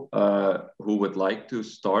people who would like to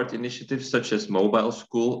start initiatives such as mobile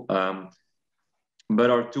school, but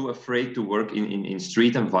are too afraid to work in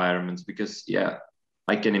street environments? Because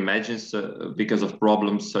I can imagine because of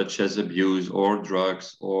problems such as abuse or drugs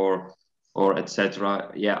or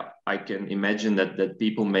etc. I can imagine that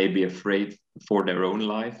people may be afraid for their own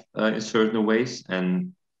life in certain ways,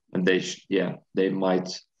 and they might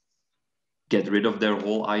get rid of their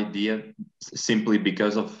whole idea simply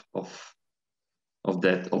because of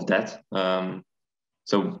that.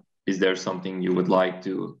 So is there something you would like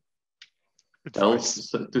to tell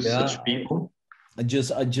to such people? I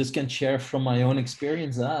just can share from my own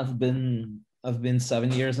experience. I've been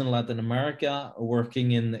 7 years in Latin America,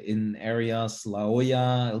 working in areas La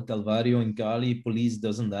Hoya, El Calvario, and Cali. Police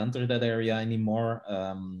doesn't enter that area anymore.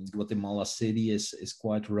 Guatemala City is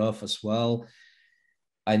quite rough as well.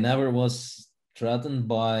 I never was threatened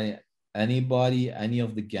by anybody, any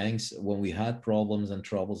of the gangs. When we had problems and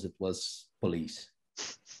troubles, it was police.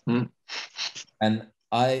 And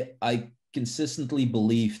I consistently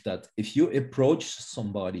believe that if you approach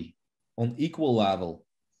somebody on equal level,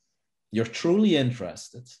 you're truly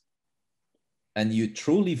interested, and you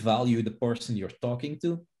truly value the person you're talking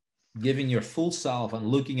to, giving your full self and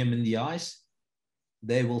looking them in the eyes,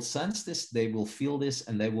 they will sense this, they will feel this,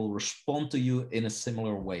 and they will respond to you in a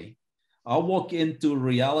similar way. I'll walk into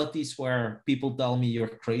realities where people tell me you're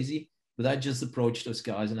crazy, but I just approach those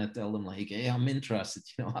guys and I tell them like, hey, I'm interested.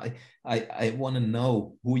 You know, I want to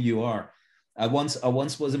know who you are. I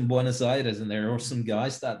once was in Buenos Aires, and there were some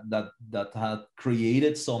guys that had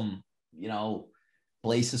created some, you know,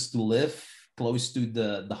 places to live close to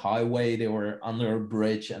the highway. They were under a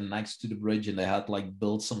bridge and next to the bridge, and they had like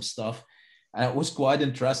built some stuff. And it was quite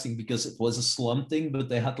interesting because it was a slum thing, but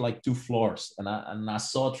they had like 2 floors, and I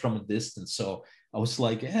saw it from a distance. So I was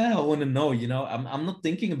like, yeah, I want to know, you know, I'm not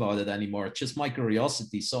thinking about it anymore. It's just my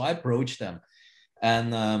curiosity. So I approached them,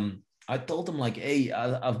 and I told them like, hey,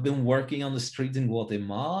 I've been working on the streets in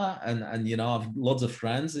Guatemala, and you know, I've lots of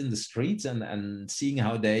friends in the streets, and seeing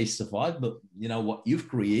how they survive. But you know what you've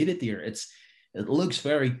created here, it looks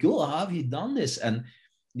very cool. How have you done this? And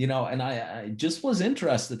you know, and I just was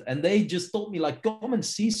interested, and they just told me like, come and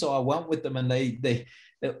see. So I went with them, and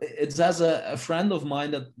it's as a friend of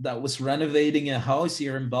mine that was renovating a house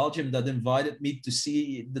here in Belgium that invited me to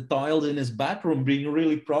see the tiles in his bathroom, being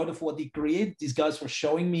really proud of what he created. These guys were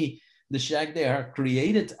showing me the shack they had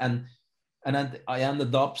created, and I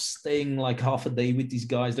ended up staying like half a day with these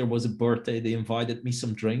guys. There was a birthday. They invited me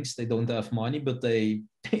some drinks. They don't have money, but they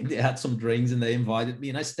had some drinks, and they invited me,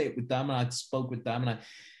 and I stayed with them, and I spoke with them, and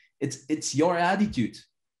it's your attitude.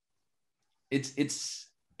 It's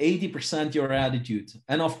 80% your attitude.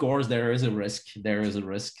 And of course, there is a risk. There is a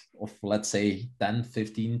risk of, let's say, 10,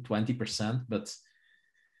 15, 20%, but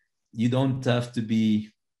you don't have to be,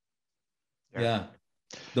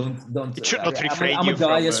 don't it should not refrain I'm you a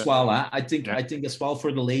guy from, as well. I think as well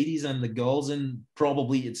for the ladies and the girls, and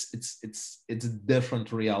probably it's a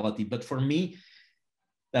different reality. But for me,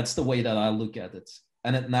 that's the way that I look at it,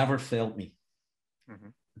 and it never failed me.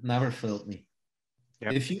 It never failed me.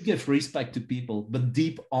 Yep. If you give respect to people, but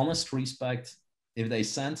deep, honest respect, if they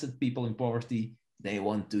sense that people in poverty, they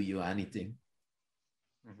won't do you anything.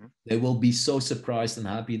 They will be so surprised and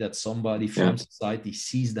happy that somebody from society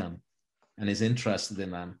sees them and is interested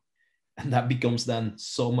in them. And that becomes then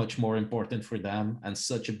so much more important for them, and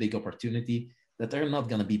such a big opportunity, that they're not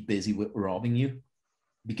going to be busy with robbing you,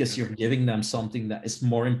 because you're giving them something that is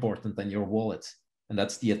more important than your wallet. And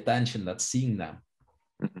that's the attention, that's seeing them.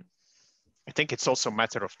 I think it's also a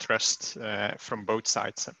matter of trust from both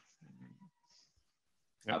sides.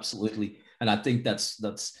 Absolutely. And I think it's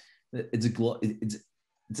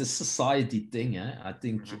a society thing. I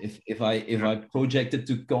think if I project it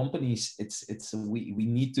to companies, we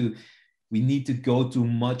need to go to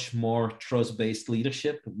much more trust-based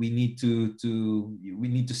leadership. We need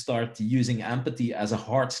to start using empathy as a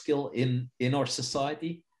hard skill in our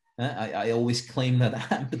society. I always claim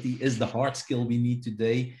that empathy is the hard skill we need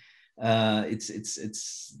today.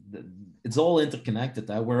 It's all interconnected.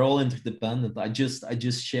 We're all interdependent. I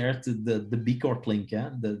just shared the B Corp link.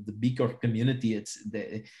 The B Corp community.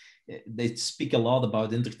 They speak a lot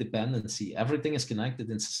about interdependency. Everything is connected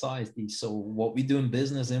in society. So what we do in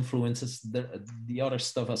business influences the other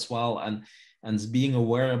stuff as well. And being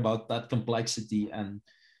aware about that complexity and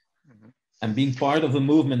being part of a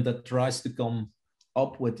movement that tries to come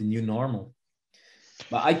up with the new normal.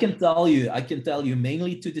 But I can tell you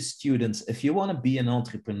mainly to the students, if you want to be an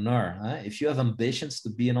entrepreneur, if you have ambitions to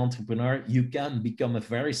be an entrepreneur, you can become a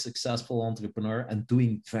very successful entrepreneur and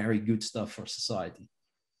doing very good stuff for society.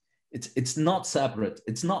 It's not separate.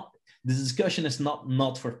 It's not, the discussion is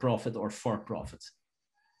not for profit or for profit.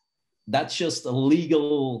 That's just a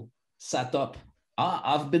legal setup.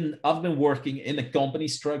 I've been working in a company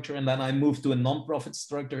structure, and then I moved to a non-profit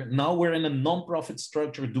structure. Now we're in a non-profit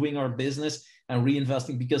structure doing our business and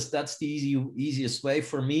reinvesting, because that's the easiest way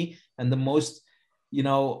for me, and the most,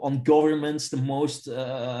 on governments, the most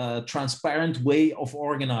transparent way of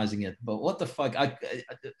organizing it. But what the fuck,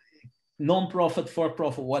 non-profit,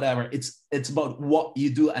 for-profit, whatever. It's about what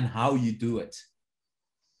you do and how you do it.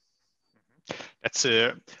 That's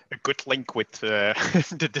a good link with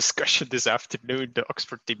the discussion this afternoon, the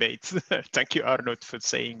Oxford debate. Thank you, Arnoud, for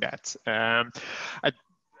saying that.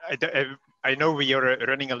 I know we are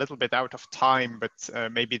running a little bit out of time, but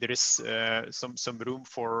maybe there is some room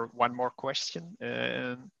for one more question.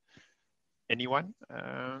 Anyone?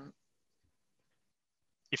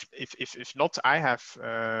 If not, I have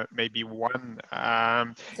maybe one. I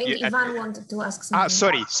think Ivan wanted to ask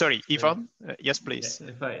something. Sorry, Ivan. Yes, please.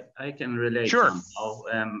 If I can relate sure. Somehow,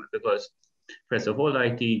 because first of all, I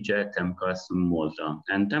teach at TEMCAS in Malta,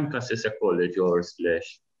 and TEMCAS is a college or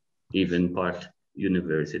 / even part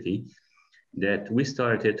university that we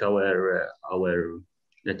started our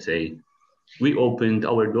let's say, we opened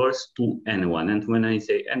our doors to anyone. And when I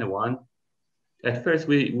say anyone, at first,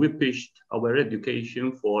 we pitched our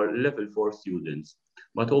education for level 4 students,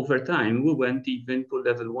 but over time, we went even to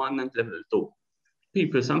level 1 and level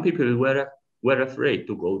 2. Some people were afraid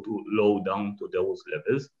to go low down to those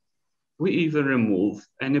levels. We even removed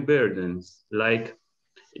any burdens, like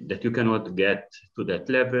that you cannot get to that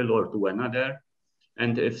level or to another.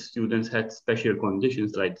 And if students had special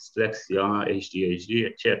conditions like dyslexia, ADHD,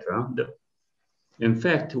 etc. In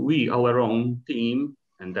fact, our own team,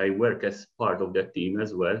 and I work as part of that team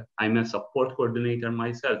as well. I'm a support coordinator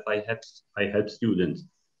myself. I help students.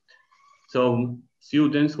 So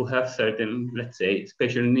students who have certain, let's say,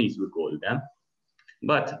 special needs, we call them.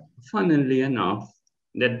 But funnily enough,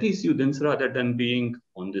 that these students, rather than being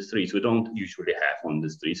on the streets, we don't usually have on the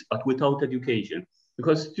streets, but without education.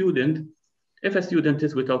 Because if a student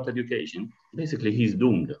is without education, basically he's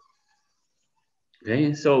doomed.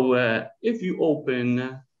 Okay, so if you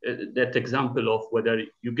open that example of whether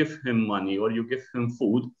you give him money or you give him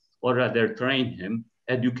food, or rather train him,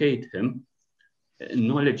 educate him,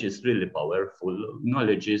 knowledge is really powerful.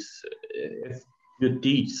 Knowledge is, if you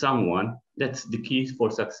teach someone, that's the key for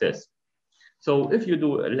success. So if you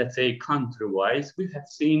do, let's say, country-wise, we have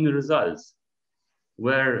seen results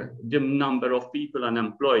where the number of people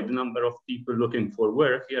unemployed, the number of people looking for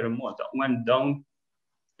work here in Malta went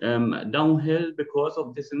downhill because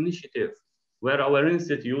of this initiative, where our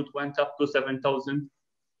institute went up to 7,000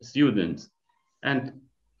 students. And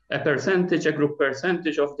a group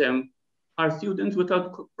percentage of them are students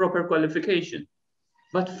without proper qualification.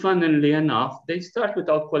 But funnily enough, they start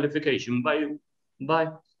without qualification,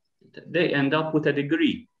 they end up with a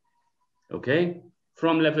degree, okay?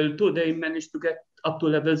 From level 2, they managed to get up to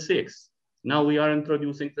level 6. Now we are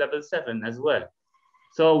introducing level 7 as well.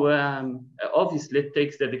 So obviously it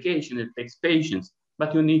takes dedication, it takes patience,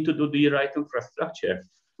 but you need to do the right infrastructure.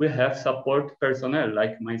 We have support personnel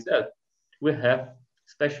like myself. We have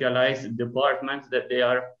specialized departments that they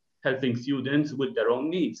are helping students with their own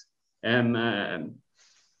needs.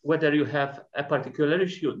 Whether you have a particular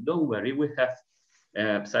issue, don't worry, we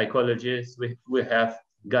have psychologists, we have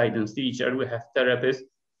guidance teachers, we have therapists.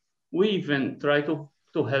 We even try to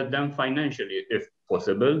help them financially if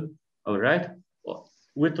possible, all right?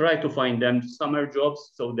 We try to find them summer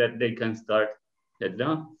jobs so that they can start that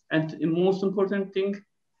down. And the most important thing,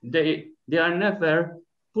 they are never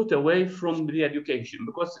put away from the education,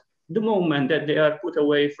 because the moment that they are put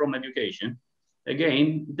away from education,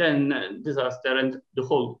 again, then disaster and the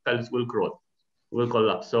whole palace will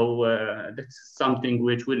collapse. So that's something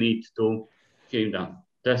which we need to came down.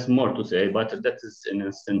 There's more to say, but that is in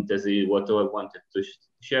a synthesis what I wanted to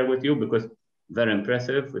share with you, because very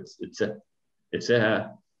impressive. It's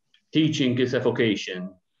a teaching is a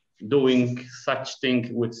vocation. Doing such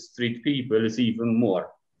thing with street people is even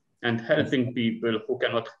more. and helping people who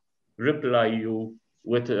cannot reply you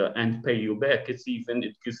with and pay you back. It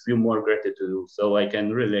gives you more gratitude. So I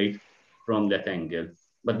can relate from that angle.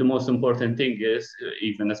 But the most important thing is,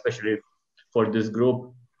 even especially for this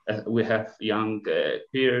group, we have young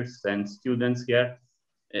peers and students here.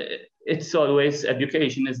 It's always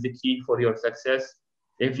education is the key for your success.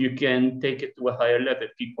 If you can take it to a higher level,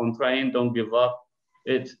 keep on trying, don't give up.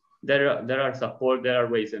 There are support, there are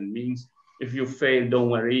ways and means. If you fail, don't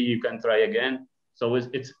worry, you can try again. So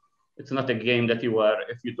it's not a game that you are,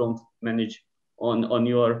 if you don't manage on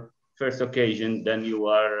your first occasion, then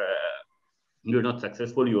you're not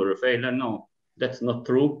successful, you're a failure. No, that's not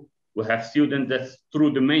true. We have students that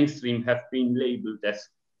through the mainstream have been labeled as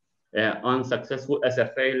unsuccessful, as a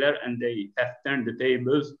failure, and they have turned the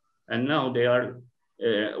tables, and now they are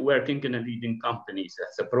working in a leading companies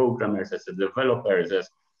as a programmers, as a developers,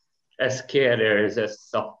 as carers, as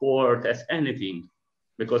support, as anything,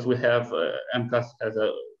 because we have MCAS has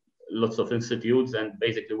lots of institutes, and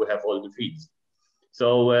basically we have all the fields.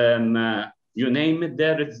 So you name it,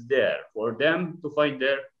 there it's there for them to find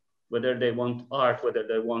there, whether they want art, whether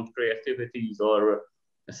they want creativities or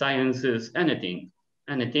sciences, anything.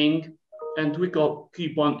 And we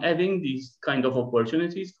keep on adding these kind of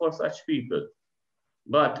opportunities for such people.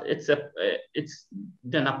 But it's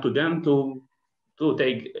then up to them to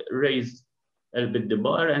raise a little bit the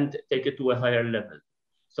bar and take it to a higher level.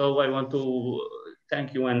 So I want to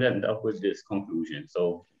thank you and end up with this conclusion.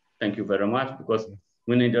 So thank you very much, because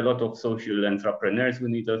we need a lot of social entrepreneurs. We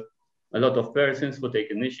need a lot of persons who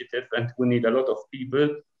take initiative, and we need a lot of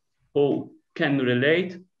people who can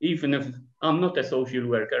relate, even if I'm not a social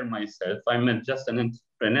worker myself. I'm just an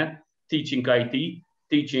entrepreneur teaching IT,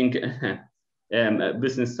 teaching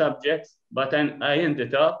business subjects, but I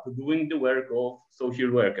ended up doing the work of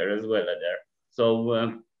social worker as well there.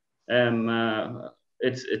 So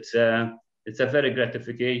it's a very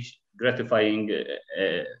gratifying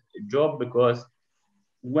job, because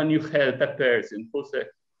when you help a person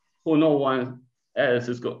who no one else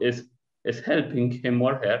is helping him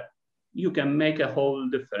or her, you can make a whole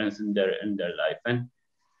difference in their life, and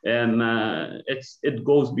it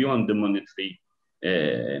goes beyond the monetary,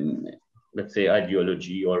 let's say,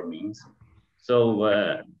 ideology or means.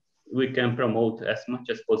 So we can promote as much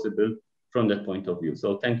as possible from that point of view.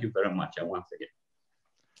 So thank you very much, and once again.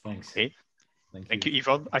 Thanks. Okay. Thank you,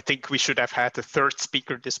 Ivan. I think we should have had a third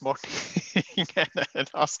speaker this morning and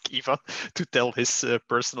ask Ivan to tell his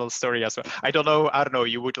personal story as well. I don't know, Arnoud,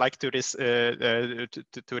 you would like to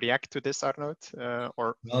react to this, Arnoud?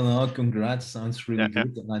 Or no, congrats. Sounds really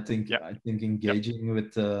good. And I think engaging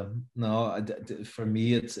with for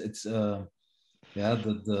me it's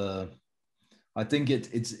I think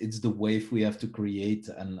it's the wave we have to create,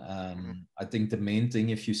 and I think the main thing,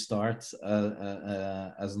 if you start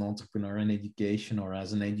as an entrepreneur in education or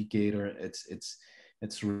as an educator,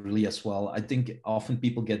 it's really as well. I think often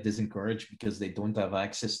people get disencouraged because they don't have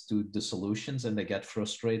access to the solutions, and they get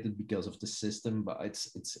frustrated because of the system. But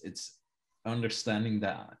it's understanding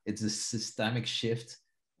that it's a systemic shift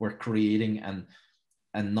we're creating,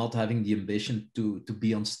 and not having the ambition to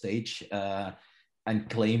be on stage and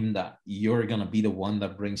claim that you're going to be the one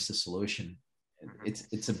that brings the solution.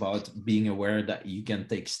 It's about being aware that you can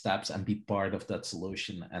take steps and be part of that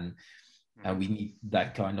solution. And we need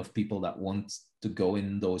that kind of people that want to go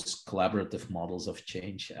in those collaborative models of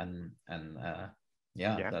change.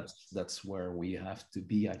 That's where we have to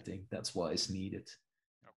be. I think that's what is needed.